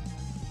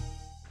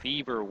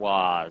 Fever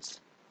was.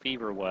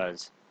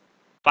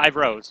 5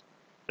 rows.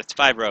 That's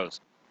 5 rows.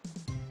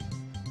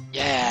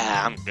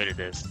 Yeah, I'm good at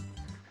this.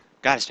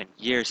 God, it's been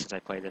years since I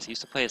played this. I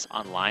used to play this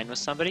online with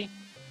somebody.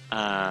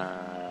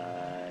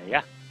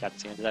 Yeah,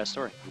 that's the end of that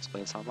story. I used to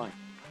play this online.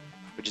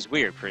 Which is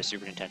weird for a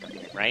Super Nintendo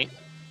game, right?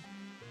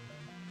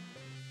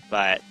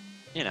 But,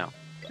 you know,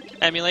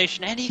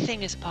 emulation,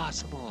 anything is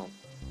possible.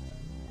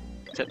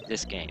 Except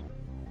this game.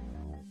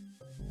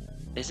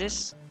 Is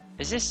this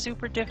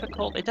super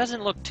difficult? It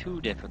doesn't look too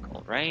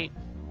difficult, right?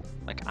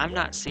 Like, I'm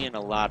not seeing a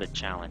lot of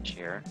challenge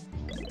here.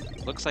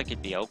 Looks like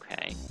it'd be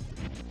okay.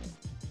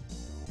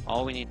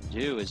 All we need to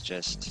do is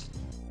just...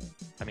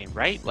 I mean,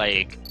 right?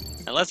 Like,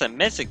 unless I'm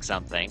missing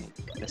something...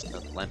 Missing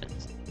those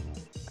lemons.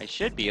 I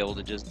should be able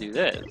to just do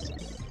this.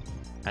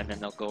 And then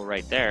they'll go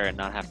right there and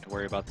not have to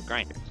worry about the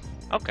grinders.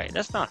 Okay,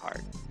 that's not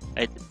hard.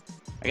 I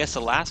guess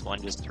the last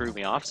one just threw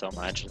me off so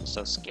much. It was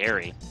so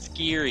scary.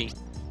 Scary.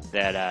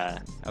 That,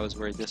 I was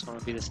worried this one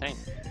would be the same.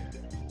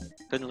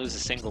 Couldn't lose a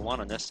single one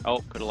on this. Oh,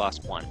 could have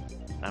lost one.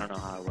 I don't know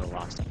how I would have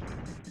lost him.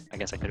 I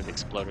guess I could have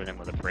exploded him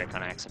with a brick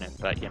on accident,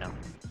 but, you know.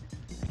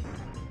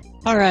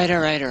 Alright.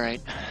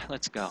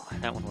 Let's go.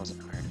 That one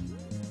wasn't hard.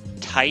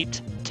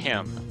 Tight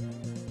Tim.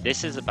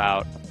 This is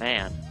about a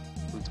man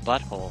whose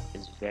butthole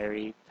is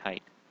very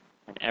tight,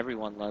 and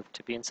everyone loved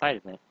to be inside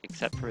of it,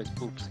 except for his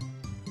boobs.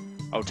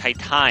 Oh, Tight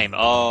Time.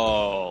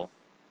 Oh.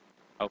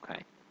 Okay.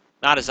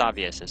 Not as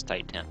obvious as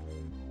Tight Tim,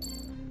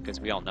 because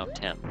we all know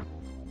Tim.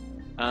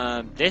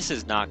 This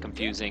is not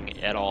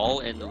confusing at all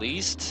in the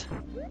least.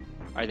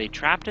 Are they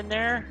trapped in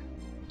there?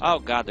 Oh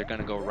god, they're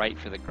gonna go right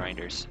for the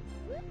grinders.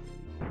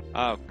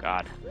 Oh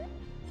god.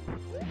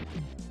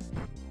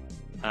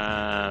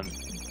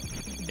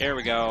 There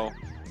we go.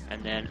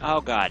 And then,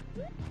 oh god.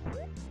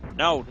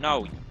 No,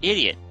 no,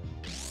 idiot.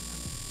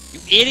 You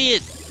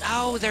idiot!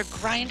 No, they're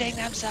grinding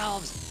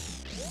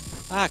themselves!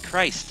 Ah,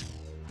 Christ.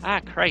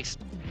 Ah, Christ.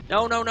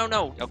 No, no, no,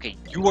 no. Okay,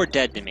 you are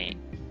dead to me.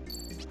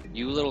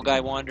 You little guy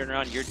wandering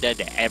around, you're dead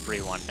to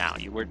everyone now.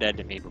 You were dead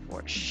to me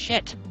before.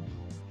 Shit.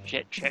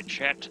 Shit, shit,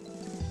 shit.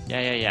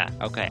 Yeah.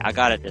 Okay, I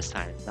got it this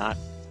time.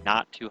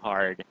 Not too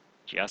hard.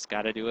 Just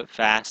gotta do it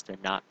fast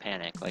and not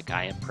panic like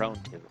I am prone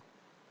to.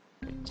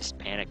 Just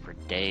panic for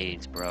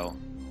days, bro.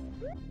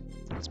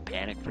 Just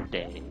panic for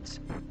days.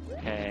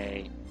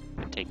 Okay.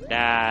 Take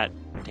that.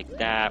 Take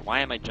that. Why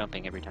am I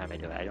jumping every time I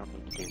do it? I don't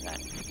need to do that.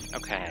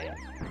 Okay.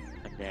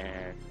 And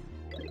then...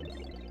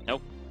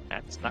 Nope.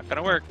 That's not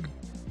gonna work.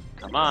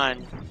 Come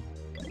on.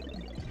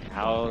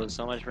 How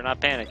so much for not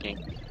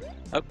panicking?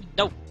 Oh,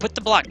 no. Put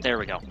the block. There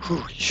we go.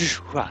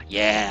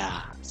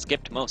 Yeah.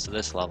 Skipped most of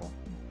this level.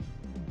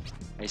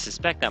 I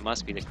suspect that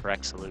must be the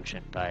correct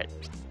solution, but...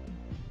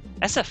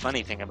 That's the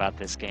funny thing about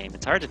this game.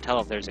 It's hard to tell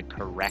if there's a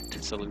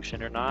correct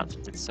solution or not,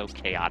 since it's so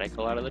chaotic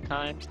a lot of the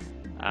time.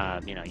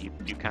 You know,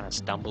 you kind of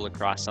stumble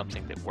across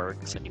something that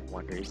works, and you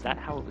wonder, is that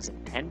how it was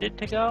intended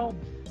to go?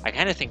 I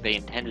kind of think they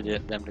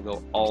intended them to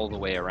go all the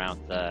way around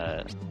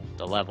the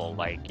level,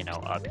 like, you know,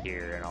 up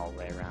here and all the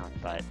way around,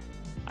 but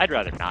I'd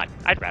rather not.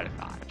 I'd rather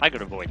not. If I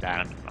could avoid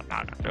that, I'm not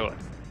gonna do it.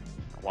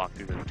 I'll walk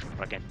through the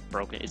fucking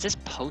broken... Is this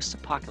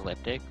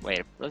post-apocalyptic?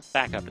 Wait, let's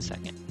back up a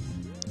second.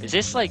 Is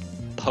this, like,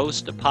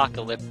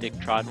 post-apocalyptic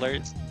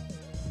Troddlers?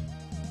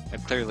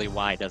 And clearly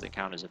Y doesn't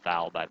count as a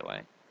vowel, by the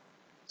way.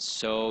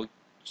 So,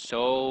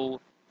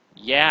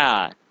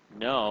 yeah,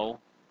 no.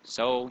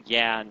 So,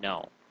 yeah,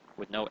 no.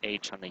 With no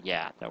H on the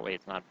yeah. That way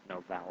it's not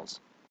no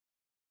vowels.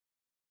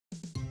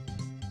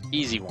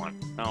 Easy one.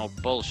 No,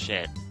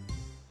 bullshit.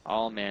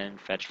 All men,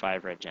 fetch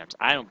 5 red gems.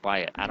 I don't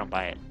buy it. I don't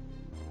buy it.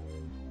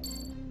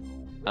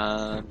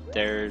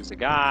 There's a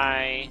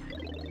guy.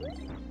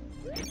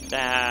 Get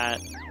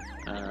that.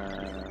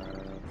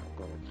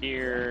 Go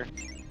here.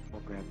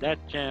 We'll grab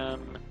that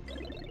gem.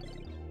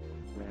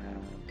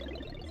 Grab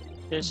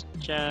this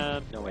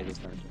gem. No, wait, it's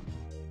not a gem.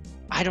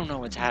 I don't know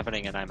what's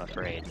happening and I'm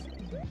afraid.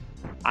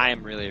 I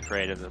am really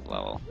afraid of this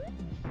level.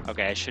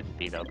 Okay, I shouldn't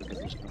be though because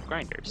there's no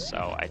grinders,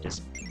 so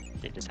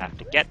they just have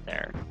to get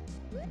there.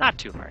 Not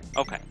too hard.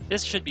 Okay,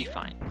 this should be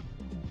fine.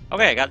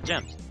 Okay, I got the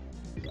gems.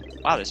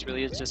 Wow, this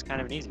really is just kind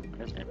of an easy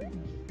one, isn't it?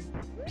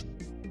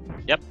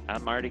 Yep,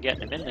 I'm already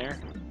getting him in there.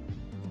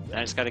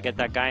 I just gotta get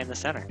that guy in the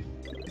center.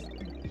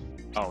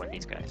 Oh, and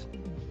these guys.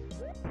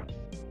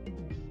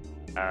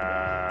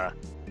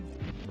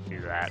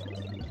 Do that.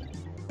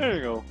 There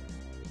you go.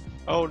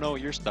 Oh no,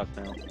 you're stuck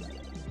now.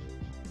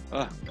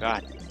 Oh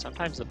god,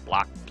 sometimes the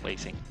block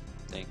placing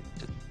thing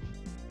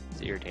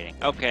is irritating.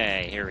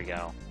 Okay, here we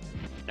go.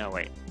 No,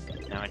 wait.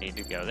 Now I need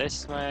to go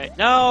this way.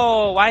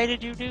 No! Why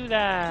did you do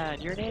that?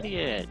 You're an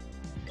idiot.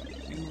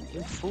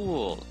 You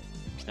fool.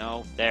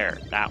 No, there.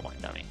 That one,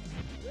 dummy.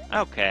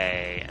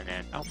 Okay, and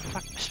then... Oh,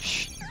 fuck.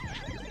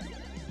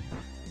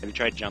 Have you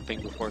tried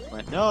jumping before,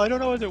 Clint? No, I don't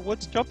know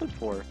what's jumping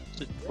for.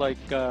 Is it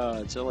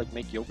like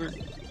make yogurt?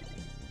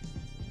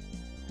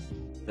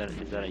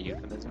 Is that a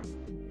euphemism?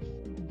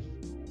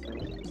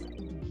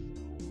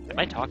 Am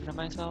I talking to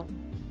myself?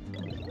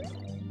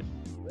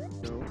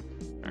 No.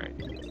 Alright.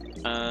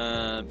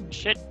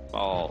 Shit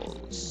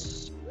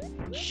balls.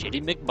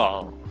 Shitty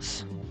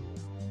McBalls.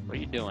 What are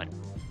you doing?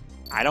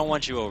 I don't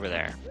want you over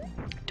there.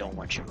 I don't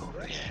want you over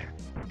there.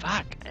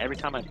 Fuck! Every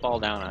time I fall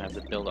down, I have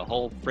to build a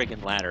whole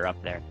friggin' ladder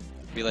up there.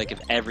 It'd be like if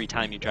every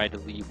time you tried to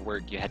leave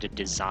work, you had to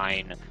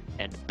design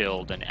and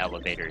build an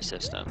elevator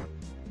system.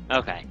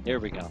 Okay, here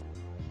we go.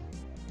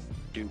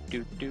 Do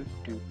do do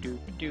do do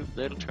do.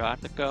 Little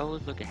Trotter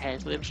goes, look at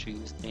his little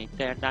shoes. Think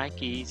they're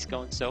Nikes,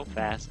 going so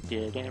fast.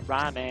 Didn't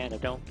rhyme and I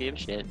don't give a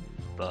shit.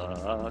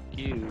 Fuck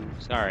you.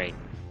 Sorry.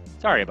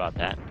 Sorry about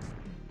that.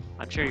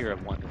 I'm sure you're a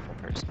wonderful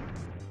person.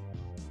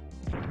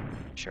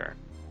 Sure.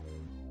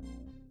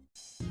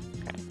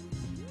 Okay.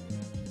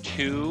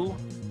 2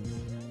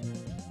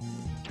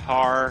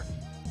 tar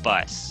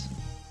bus.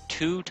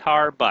 2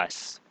 tar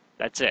bus.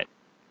 That's it.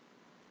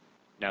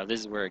 No, this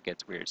is where it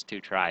gets weird. It's 2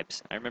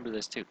 tribes. I remember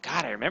this too.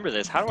 God, I remember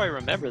this. How do I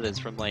remember this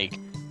from, like,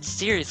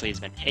 seriously, it's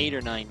been 8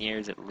 or 9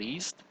 years at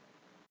least?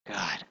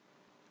 God,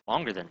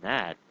 longer than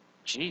that.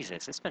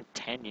 Jesus, it's been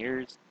 10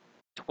 years,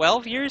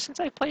 12 years since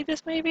I played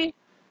this, maybe?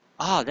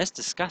 Oh, that's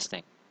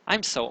disgusting.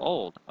 I'm so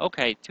old.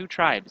 Okay, 2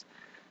 tribes.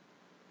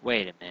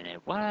 Wait a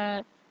minute,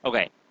 what?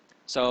 Okay,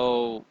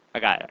 so I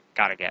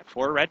gotta get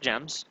 4 red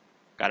gems.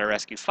 Gotta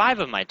rescue 5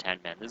 of my 10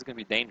 men. This is gonna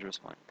be a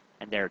dangerous one.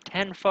 And there are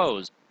 10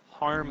 foes.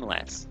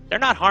 Harmless. They're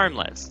not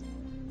harmless.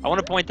 I want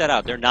to point that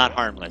out. They're not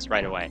harmless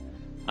right away.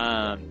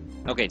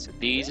 Okay, so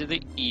these are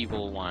the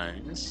evil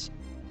ones.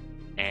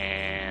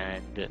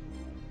 And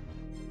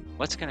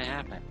what's gonna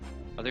happen?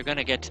 Oh, they're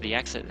gonna get to the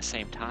exit at the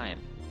same time.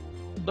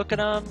 Look at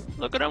them!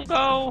 Look at them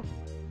go!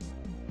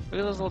 Look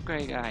at those little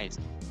gray guys.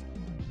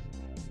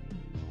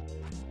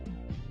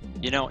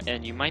 You know,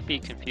 and you might be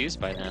confused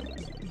by them,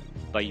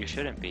 but you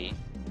shouldn't be,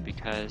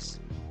 because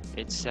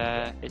it's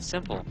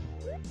simple.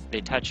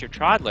 They touch your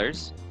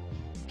Troddlers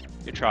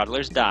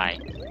die.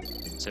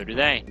 So do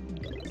they.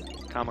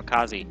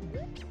 Kamikaze.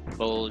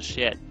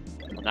 Bullshit.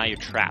 Well, now you're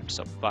trapped,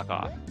 so fuck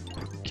off.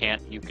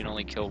 You can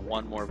only kill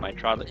one more of my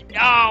Troddlers.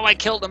 No, I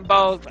killed them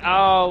both!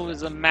 Oh, it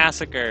was a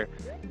massacre.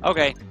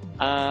 Okay.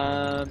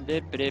 They're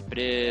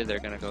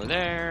gonna go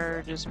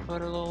there. Just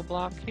put a little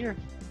block here.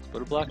 Just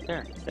put a block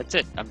there. That's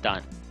it. I'm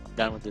done. I'm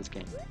done with this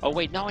game. Oh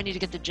wait, no, I need to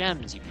get the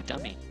gems, you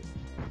dummy.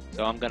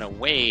 So I'm gonna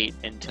wait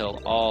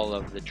until all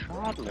of the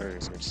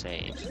Troddlers are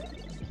safe.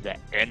 The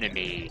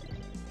enemy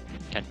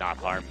cannot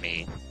harm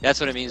me. That's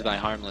what it means by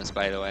harmless,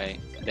 by the way.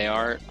 They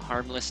are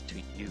harmless to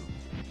you,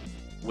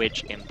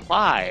 which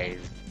implies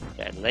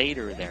that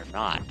later they're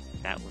not.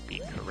 That would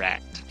be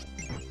correct.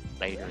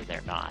 Later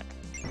they're not.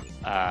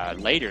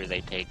 Later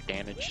they take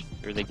damage,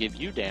 or they give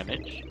you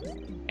damage,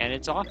 and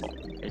it's awful.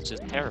 It's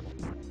just terrible.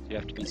 So you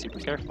have to be super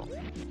careful.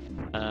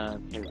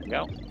 Here we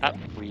go. Up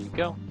we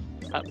go.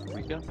 Up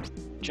we go.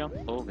 Jump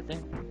over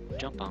there.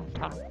 Jump on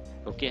top.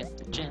 Go get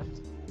the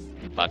gems.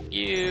 Fuck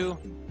you.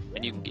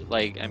 And you can get,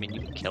 like, I mean,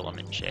 you can kill them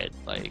and shit.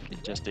 Like,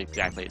 just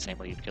exactly the same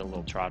way you'd kill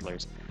little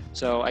Troddlers.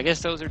 So I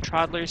guess those are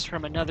Troddlers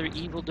from another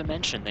evil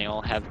dimension. They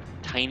all have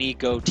tiny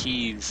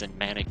goatees and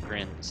manic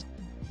grins.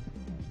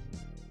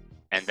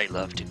 And they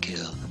love to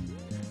kill.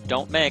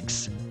 Don't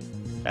mix.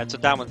 That's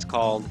what that one's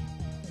called.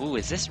 Ooh,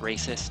 is this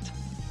racist?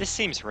 This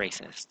seems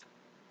racist.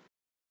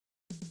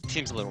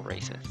 Seems a little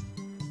racist.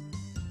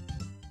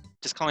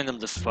 Just calling them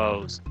the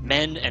foes.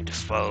 Men and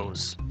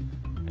foes.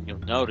 And you'll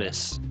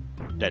notice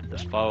that the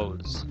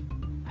foes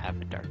have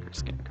a darker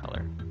skin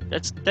color.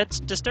 That's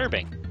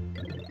disturbing.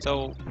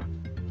 So,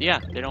 yeah,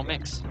 they don't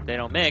mix. They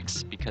don't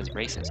mix because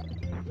racism.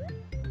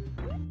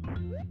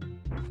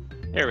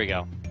 There we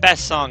go.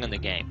 Best song in the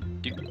game.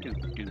 Do do do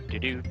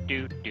do do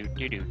do do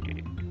do do do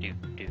do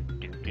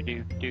do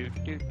do do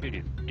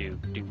do do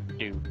do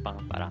do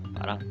bum ba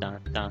da dun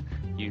dun.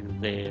 You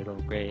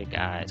little gray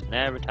guys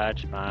never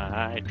touch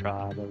my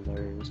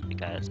Troddlers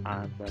because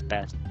I'm the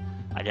best.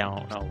 I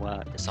don't know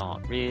what the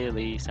song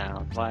really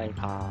sounds like.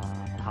 Ha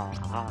ha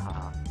ha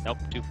ha. Nope,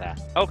 too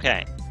fast.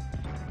 Okay.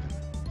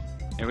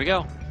 Here we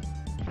go.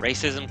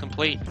 Racism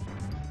complete.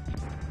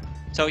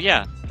 So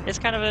yeah, it's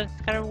kind of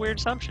a weird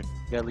assumption.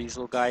 You got these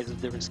little guys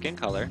with different skin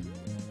color,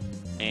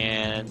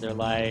 and they're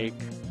like,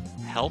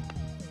 "Help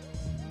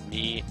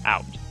me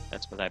out."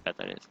 That's what I bet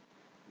that is.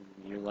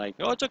 And you're like,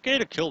 "Oh, it's okay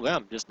to kill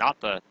them, just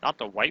not the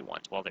white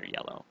ones." Well, they're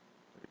yellow,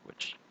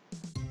 which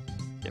is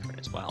different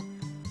as well.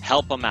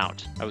 Help them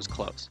out. I was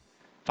close.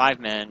 5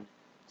 men,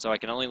 so I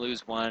can only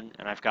lose 1,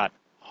 and I've got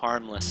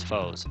harmless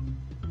foes.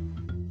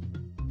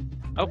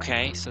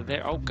 Okay, so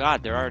they're, oh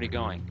god, they're already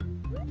going.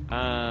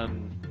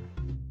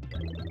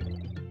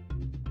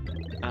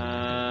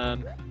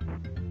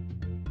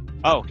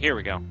 Oh, here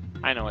we go.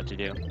 I know what to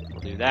do.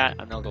 We'll do that,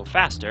 and they'll go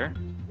faster,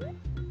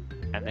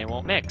 and they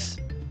won't mix.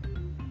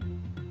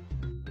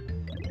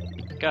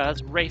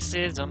 Because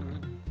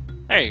racism.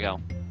 There you go.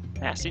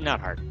 Yeah, see, not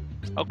hard.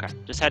 Okay,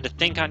 just had to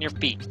think on your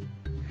feet.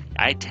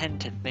 I tend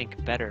to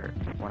think better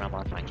when I'm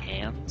on my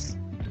hands,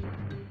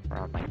 or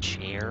on my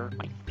chair,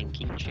 my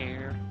thinking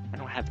chair. I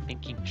don't have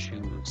thinking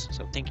shoes,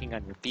 so thinking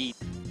on your feet,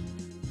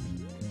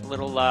 a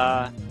little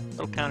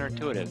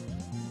counterintuitive.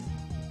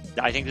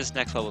 I think this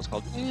next level is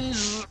called.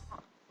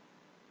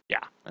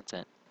 Yeah, that's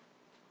it.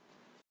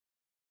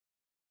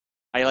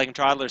 How you liking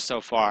Troddlers so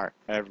far?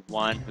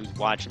 Everyone who's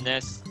watching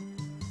this,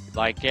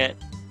 like it?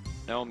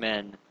 No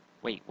men.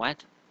 Wait,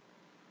 what?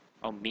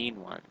 Oh,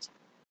 mean ones.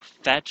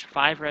 Fetch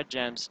 5 red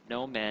gems,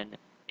 no men.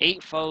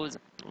 8 foes,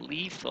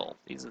 lethal.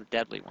 These are the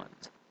deadly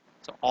ones.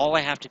 So all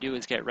I have to do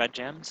is get red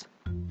gems.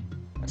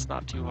 That's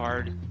not too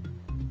hard.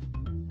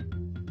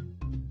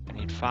 I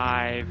need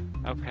 5.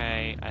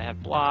 Okay, I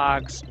have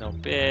blocks, no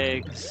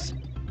bigs.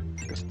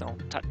 Just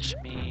don't touch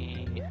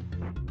me.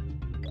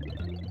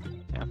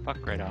 Yeah,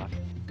 fuck right off.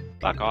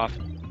 Fuck off.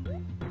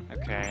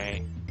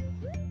 Okay.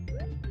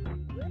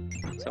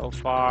 So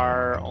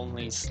far,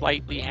 only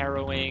slightly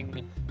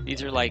harrowing.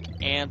 These are like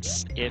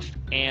ants, if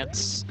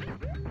ants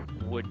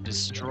would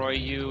destroy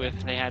you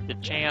if they had the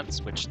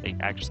chance, which they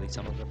actually,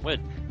 some of them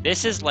would.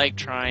 This is like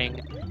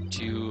trying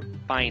to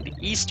find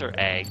Easter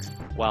eggs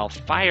while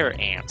fire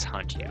ants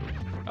hunt you.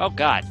 Oh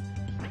god.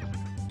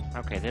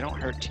 Okay, they don't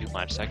hurt too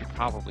much, so I could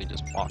probably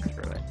just walk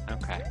through it.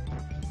 Okay.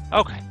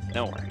 Okay,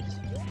 no worries.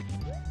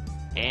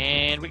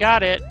 And we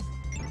got it!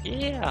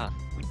 Yeah,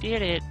 we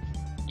did it!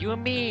 You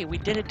and me, we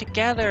did it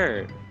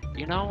together!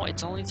 you know,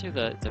 it's only through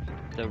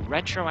the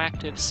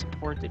retroactive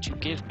support that you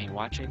give me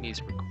watching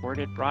these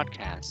recorded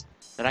broadcasts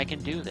that I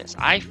can do this.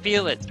 I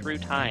feel it through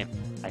time.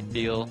 I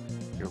feel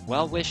your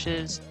well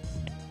wishes,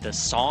 the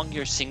song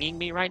you're singing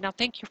me right now.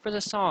 Thank you for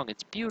the song.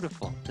 It's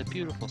beautiful. It's a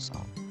beautiful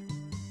song.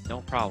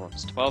 No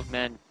problems. 12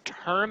 men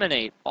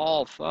terminate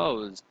all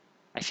foes.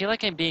 I feel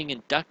like I'm being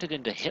inducted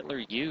into Hitler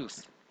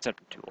Youth, except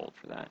I'm too old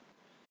for that.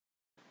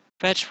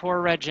 Fetch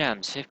 4 red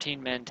gems.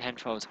 15 men, 10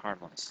 foes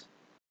harmless.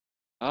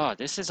 Oh,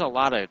 this is a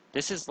lot of...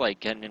 This is like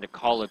getting into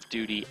Call of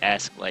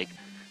Duty-esque, like,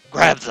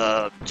 grab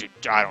the...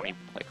 I don't even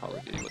play Call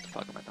of Duty. What the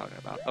fuck am I talking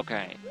about?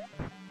 Okay.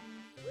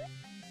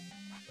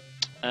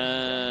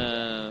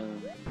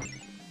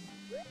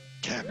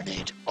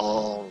 Terminate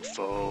all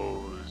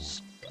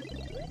foes.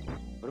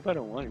 What if I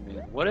don't want to,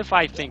 man? What if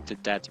I think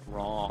that that's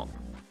wrong?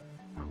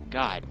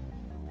 God.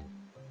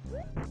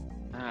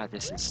 Ah,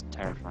 this is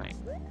terrifying.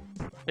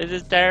 This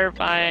is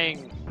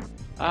terrifying!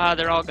 Ah,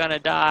 they're all gonna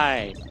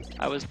die.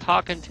 I was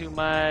talking too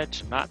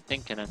much. I'm not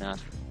thinking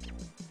enough.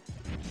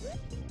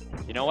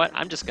 You know what?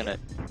 I'm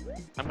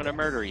gonna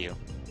murder you.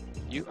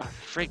 You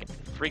freak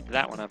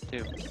that one up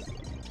too.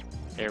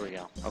 There we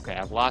go. Okay,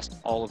 I've lost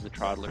all of the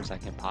Troddlers I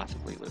can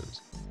possibly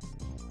lose.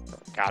 So,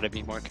 gotta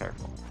be more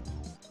careful.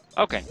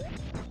 Okay.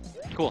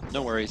 Cool,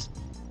 no worries.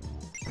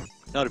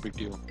 Not a big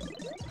deal.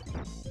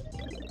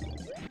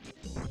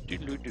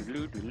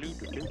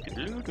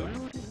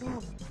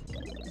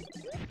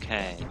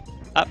 Okay.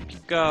 Up you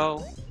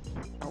go.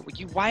 Oh,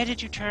 why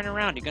did you turn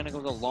around? You're gonna go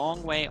the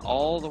long way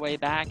all the way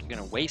back? You're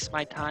gonna waste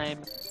my time?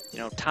 You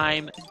know,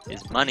 time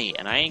is money,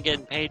 and I ain't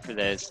getting paid for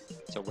this.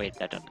 So wait,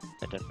 that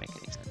doesn't make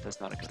any sense.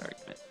 That's not a good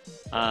argument.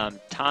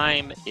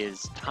 Time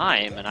is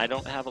time, and I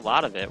don't have a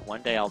lot of it.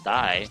 One day I'll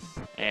die,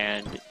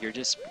 and you're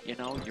just, you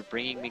know, you're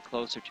bringing me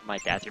closer to my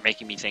death. You're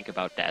making me think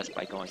about death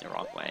by going the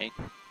wrong way.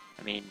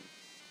 I mean,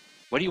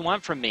 what do you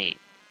want from me?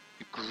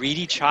 You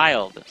greedy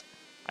child.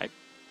 I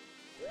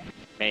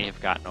may have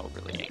gotten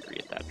overly angry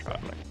at that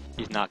Troddler.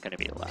 He's not going to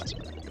be the last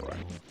one at the door.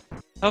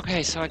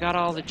 Okay, so I got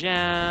all the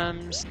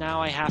gems. Now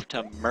I have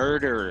to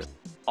murder.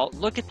 Oh,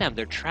 look at them.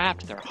 They're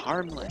trapped. They're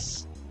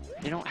harmless.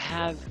 They don't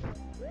have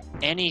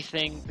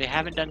anything. They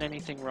haven't done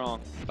anything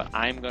wrong. But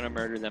I'm going to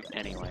murder them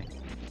anyway.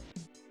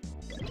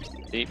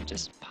 See,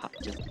 it's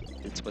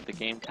what the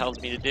game tells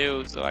me to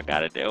do, so I got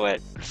to do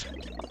it.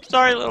 I'm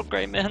sorry, little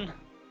gray man.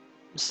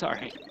 I'm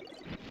sorry.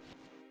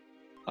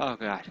 Oh,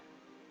 God.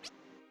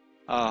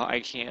 Oh,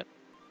 I can't.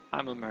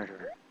 I'm a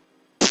murderer.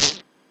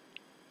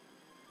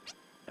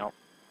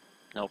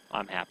 Nope,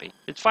 I'm happy.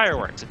 It's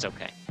fireworks, it's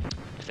okay.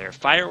 If there are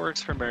fireworks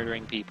for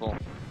murdering people,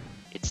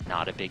 it's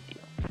not a big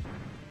deal.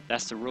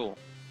 That's the rule.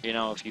 You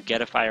know, if you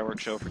get a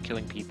fireworks show for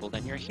killing people,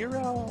 then you're a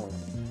hero.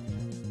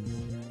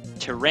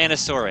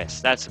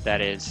 Tyrannosaurus, that's what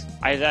that is.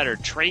 Either that or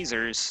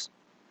Trazers.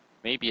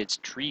 Maybe it's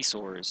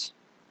Treesaurs.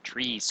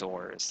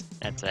 Treesaurs.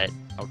 That's it.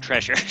 Oh,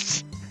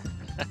 treasures.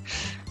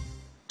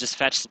 Just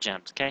fetch the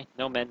gems, okay?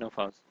 No men, no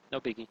foes. No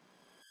biggie.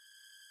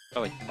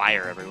 Oh, it's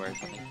fire everywhere or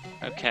something.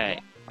 Okay.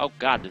 Oh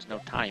god, there's no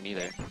time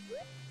either.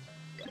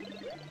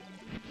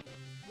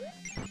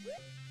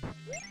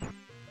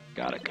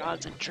 Gotta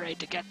concentrate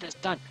to get this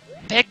done.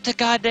 Pick the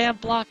goddamn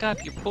block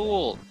up, you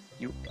fool!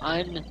 You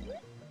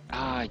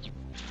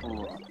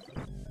fool.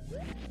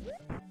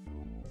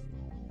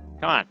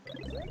 Come on.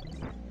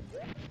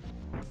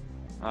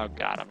 Oh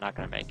god, I'm not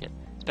gonna make it.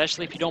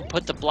 Especially if you don't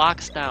put the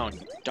blocks down,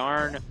 you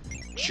darn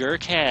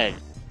jerkhead.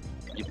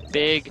 You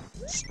big,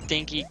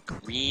 stinky,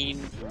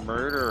 green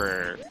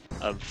murderer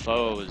of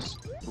foes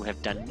who have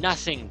done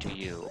nothing to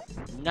you.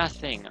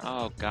 Nothing.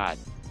 Oh, God.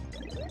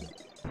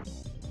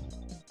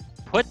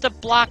 Put the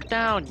block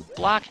down, you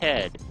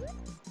blockhead.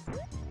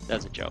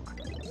 That's a joke.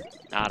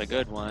 Not a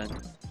good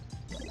one.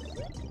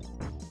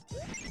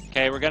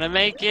 Okay, we're gonna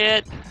make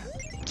it.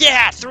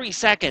 Yeah, 3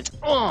 seconds.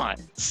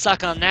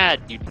 Suck on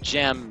that, you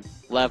gem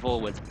level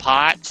with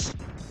pots.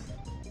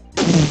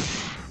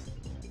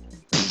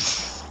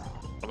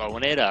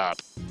 Blowing it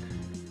up.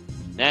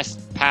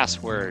 Next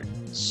password.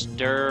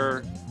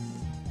 Stir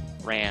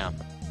ram.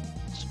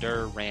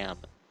 Stir ram.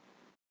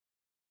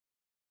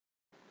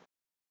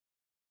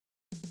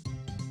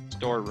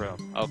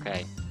 Storeroom.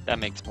 Okay. That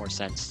makes more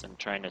sense than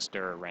trying to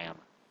stir a ram.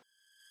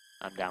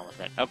 I'm down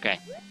with it. Okay.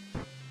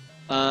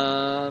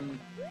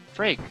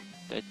 Frig.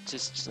 It's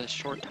just a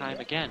short time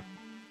again.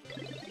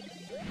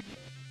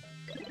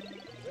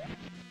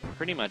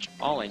 Pretty much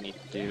all I need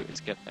to do is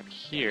get them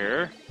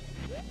here.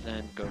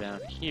 Then go down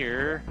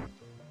here.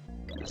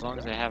 As long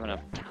as I have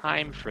enough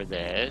time for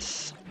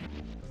this,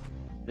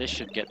 this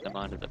should get them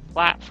onto the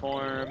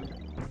platform.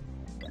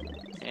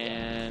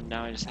 And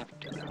now I just have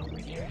to do it over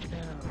here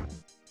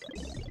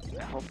too.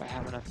 I hope I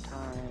have enough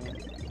time.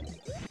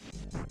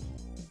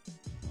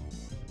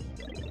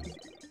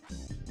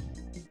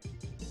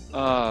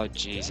 Oh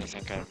jeez, I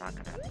think I'm not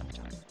gonna have enough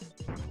time.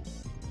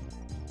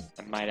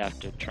 I might have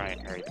to try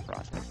and hurry the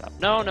process up.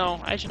 No,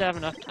 I should have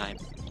enough time.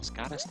 Just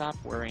gotta stop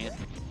worrying.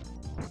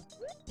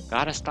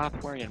 Gotta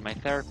stop worrying. My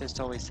therapist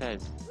always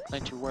says,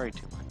 Clint, you worry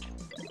too much.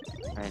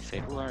 And I say,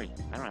 who are you?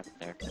 I don't have a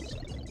therapist.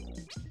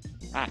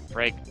 Ah,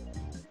 break.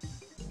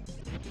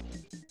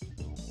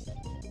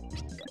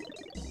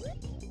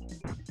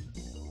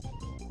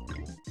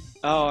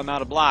 Oh, I'm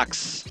out of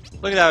blocks.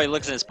 Look at how he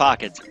looks in his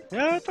pockets.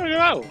 Yeah,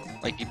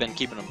 like you've been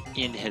keeping them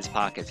in his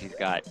pockets. He's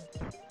got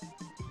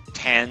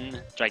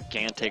 10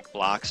 gigantic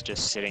blocks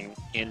just sitting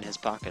in his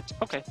pockets.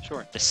 Okay,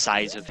 sure. The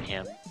size of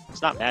him.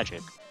 It's not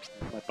magic.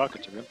 My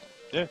pockets are empty.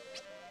 Yeah.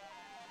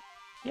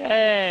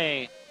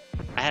 Yay!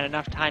 I had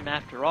enough time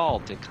after all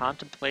to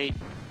contemplate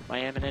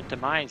my imminent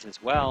demise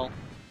as well.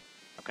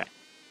 Okay.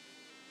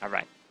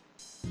 Alright.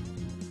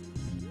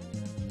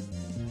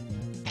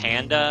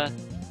 Panda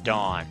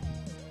Dawn.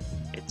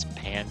 It's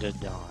Panda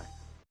Dawn.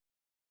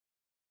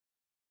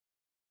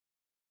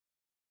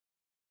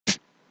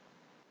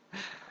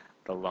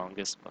 The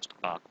longest, most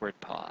awkward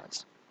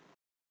pause.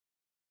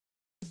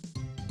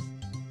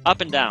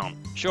 Up and down.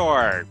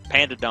 Sure.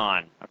 Panda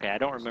Dawn. Okay, I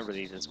don't remember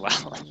these as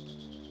well.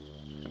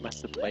 I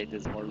must have played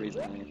this more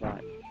recently than I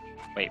thought.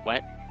 Wait,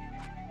 what?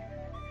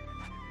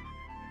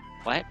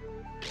 What?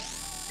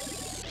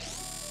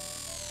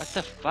 What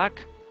the fuck?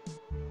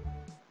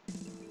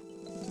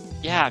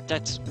 Yeah,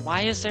 that's...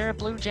 Why is there a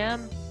blue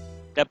gem?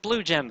 That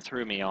blue gem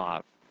threw me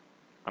off.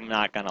 I'm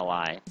not gonna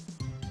lie.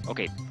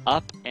 Okay,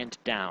 up and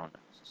down.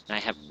 And I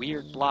have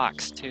weird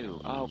blocks, too.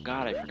 Oh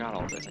god, I forgot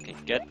all this. Okay,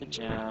 get the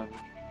gem.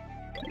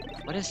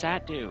 What does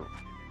that do?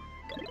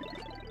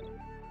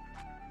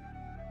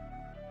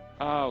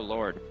 Oh,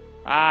 lord.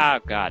 Ah,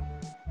 god.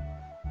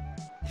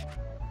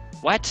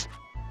 What?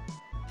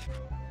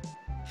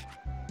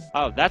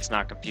 Oh, that's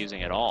not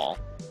confusing at all.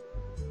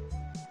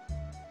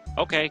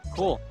 Okay,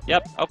 cool.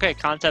 Yep, okay,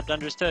 concept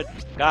understood.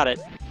 Got it.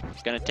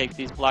 Gonna take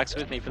these blocks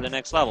with me for the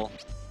next level.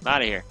 I'm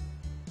out of here.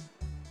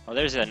 Oh,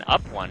 there's an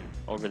up one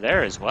over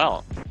there as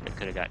well that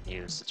could have gotten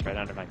used. It's right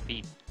under my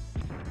feet.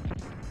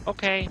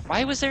 Okay,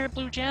 why was there a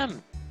blue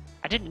gem?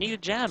 I didn't need a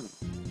gem.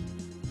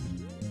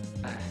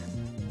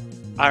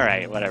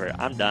 Alright, whatever.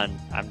 I'm done.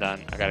 I'm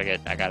done. I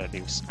gotta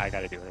do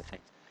other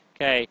things.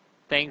 Okay,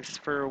 thanks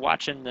for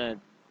watching the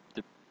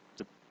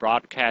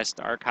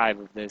broadcast archive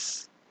of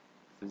this.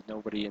 There's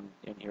nobody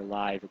in here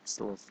live. It's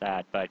a little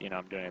sad, but you know,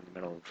 I'm doing it in the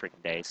middle of the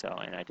freaking day, so,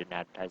 and I didn't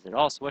advertise it at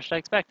all, so what should I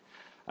expect?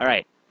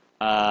 Alright,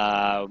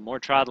 more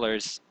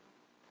Troddlers,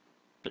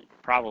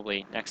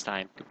 probably next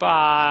time.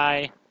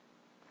 Goodbye!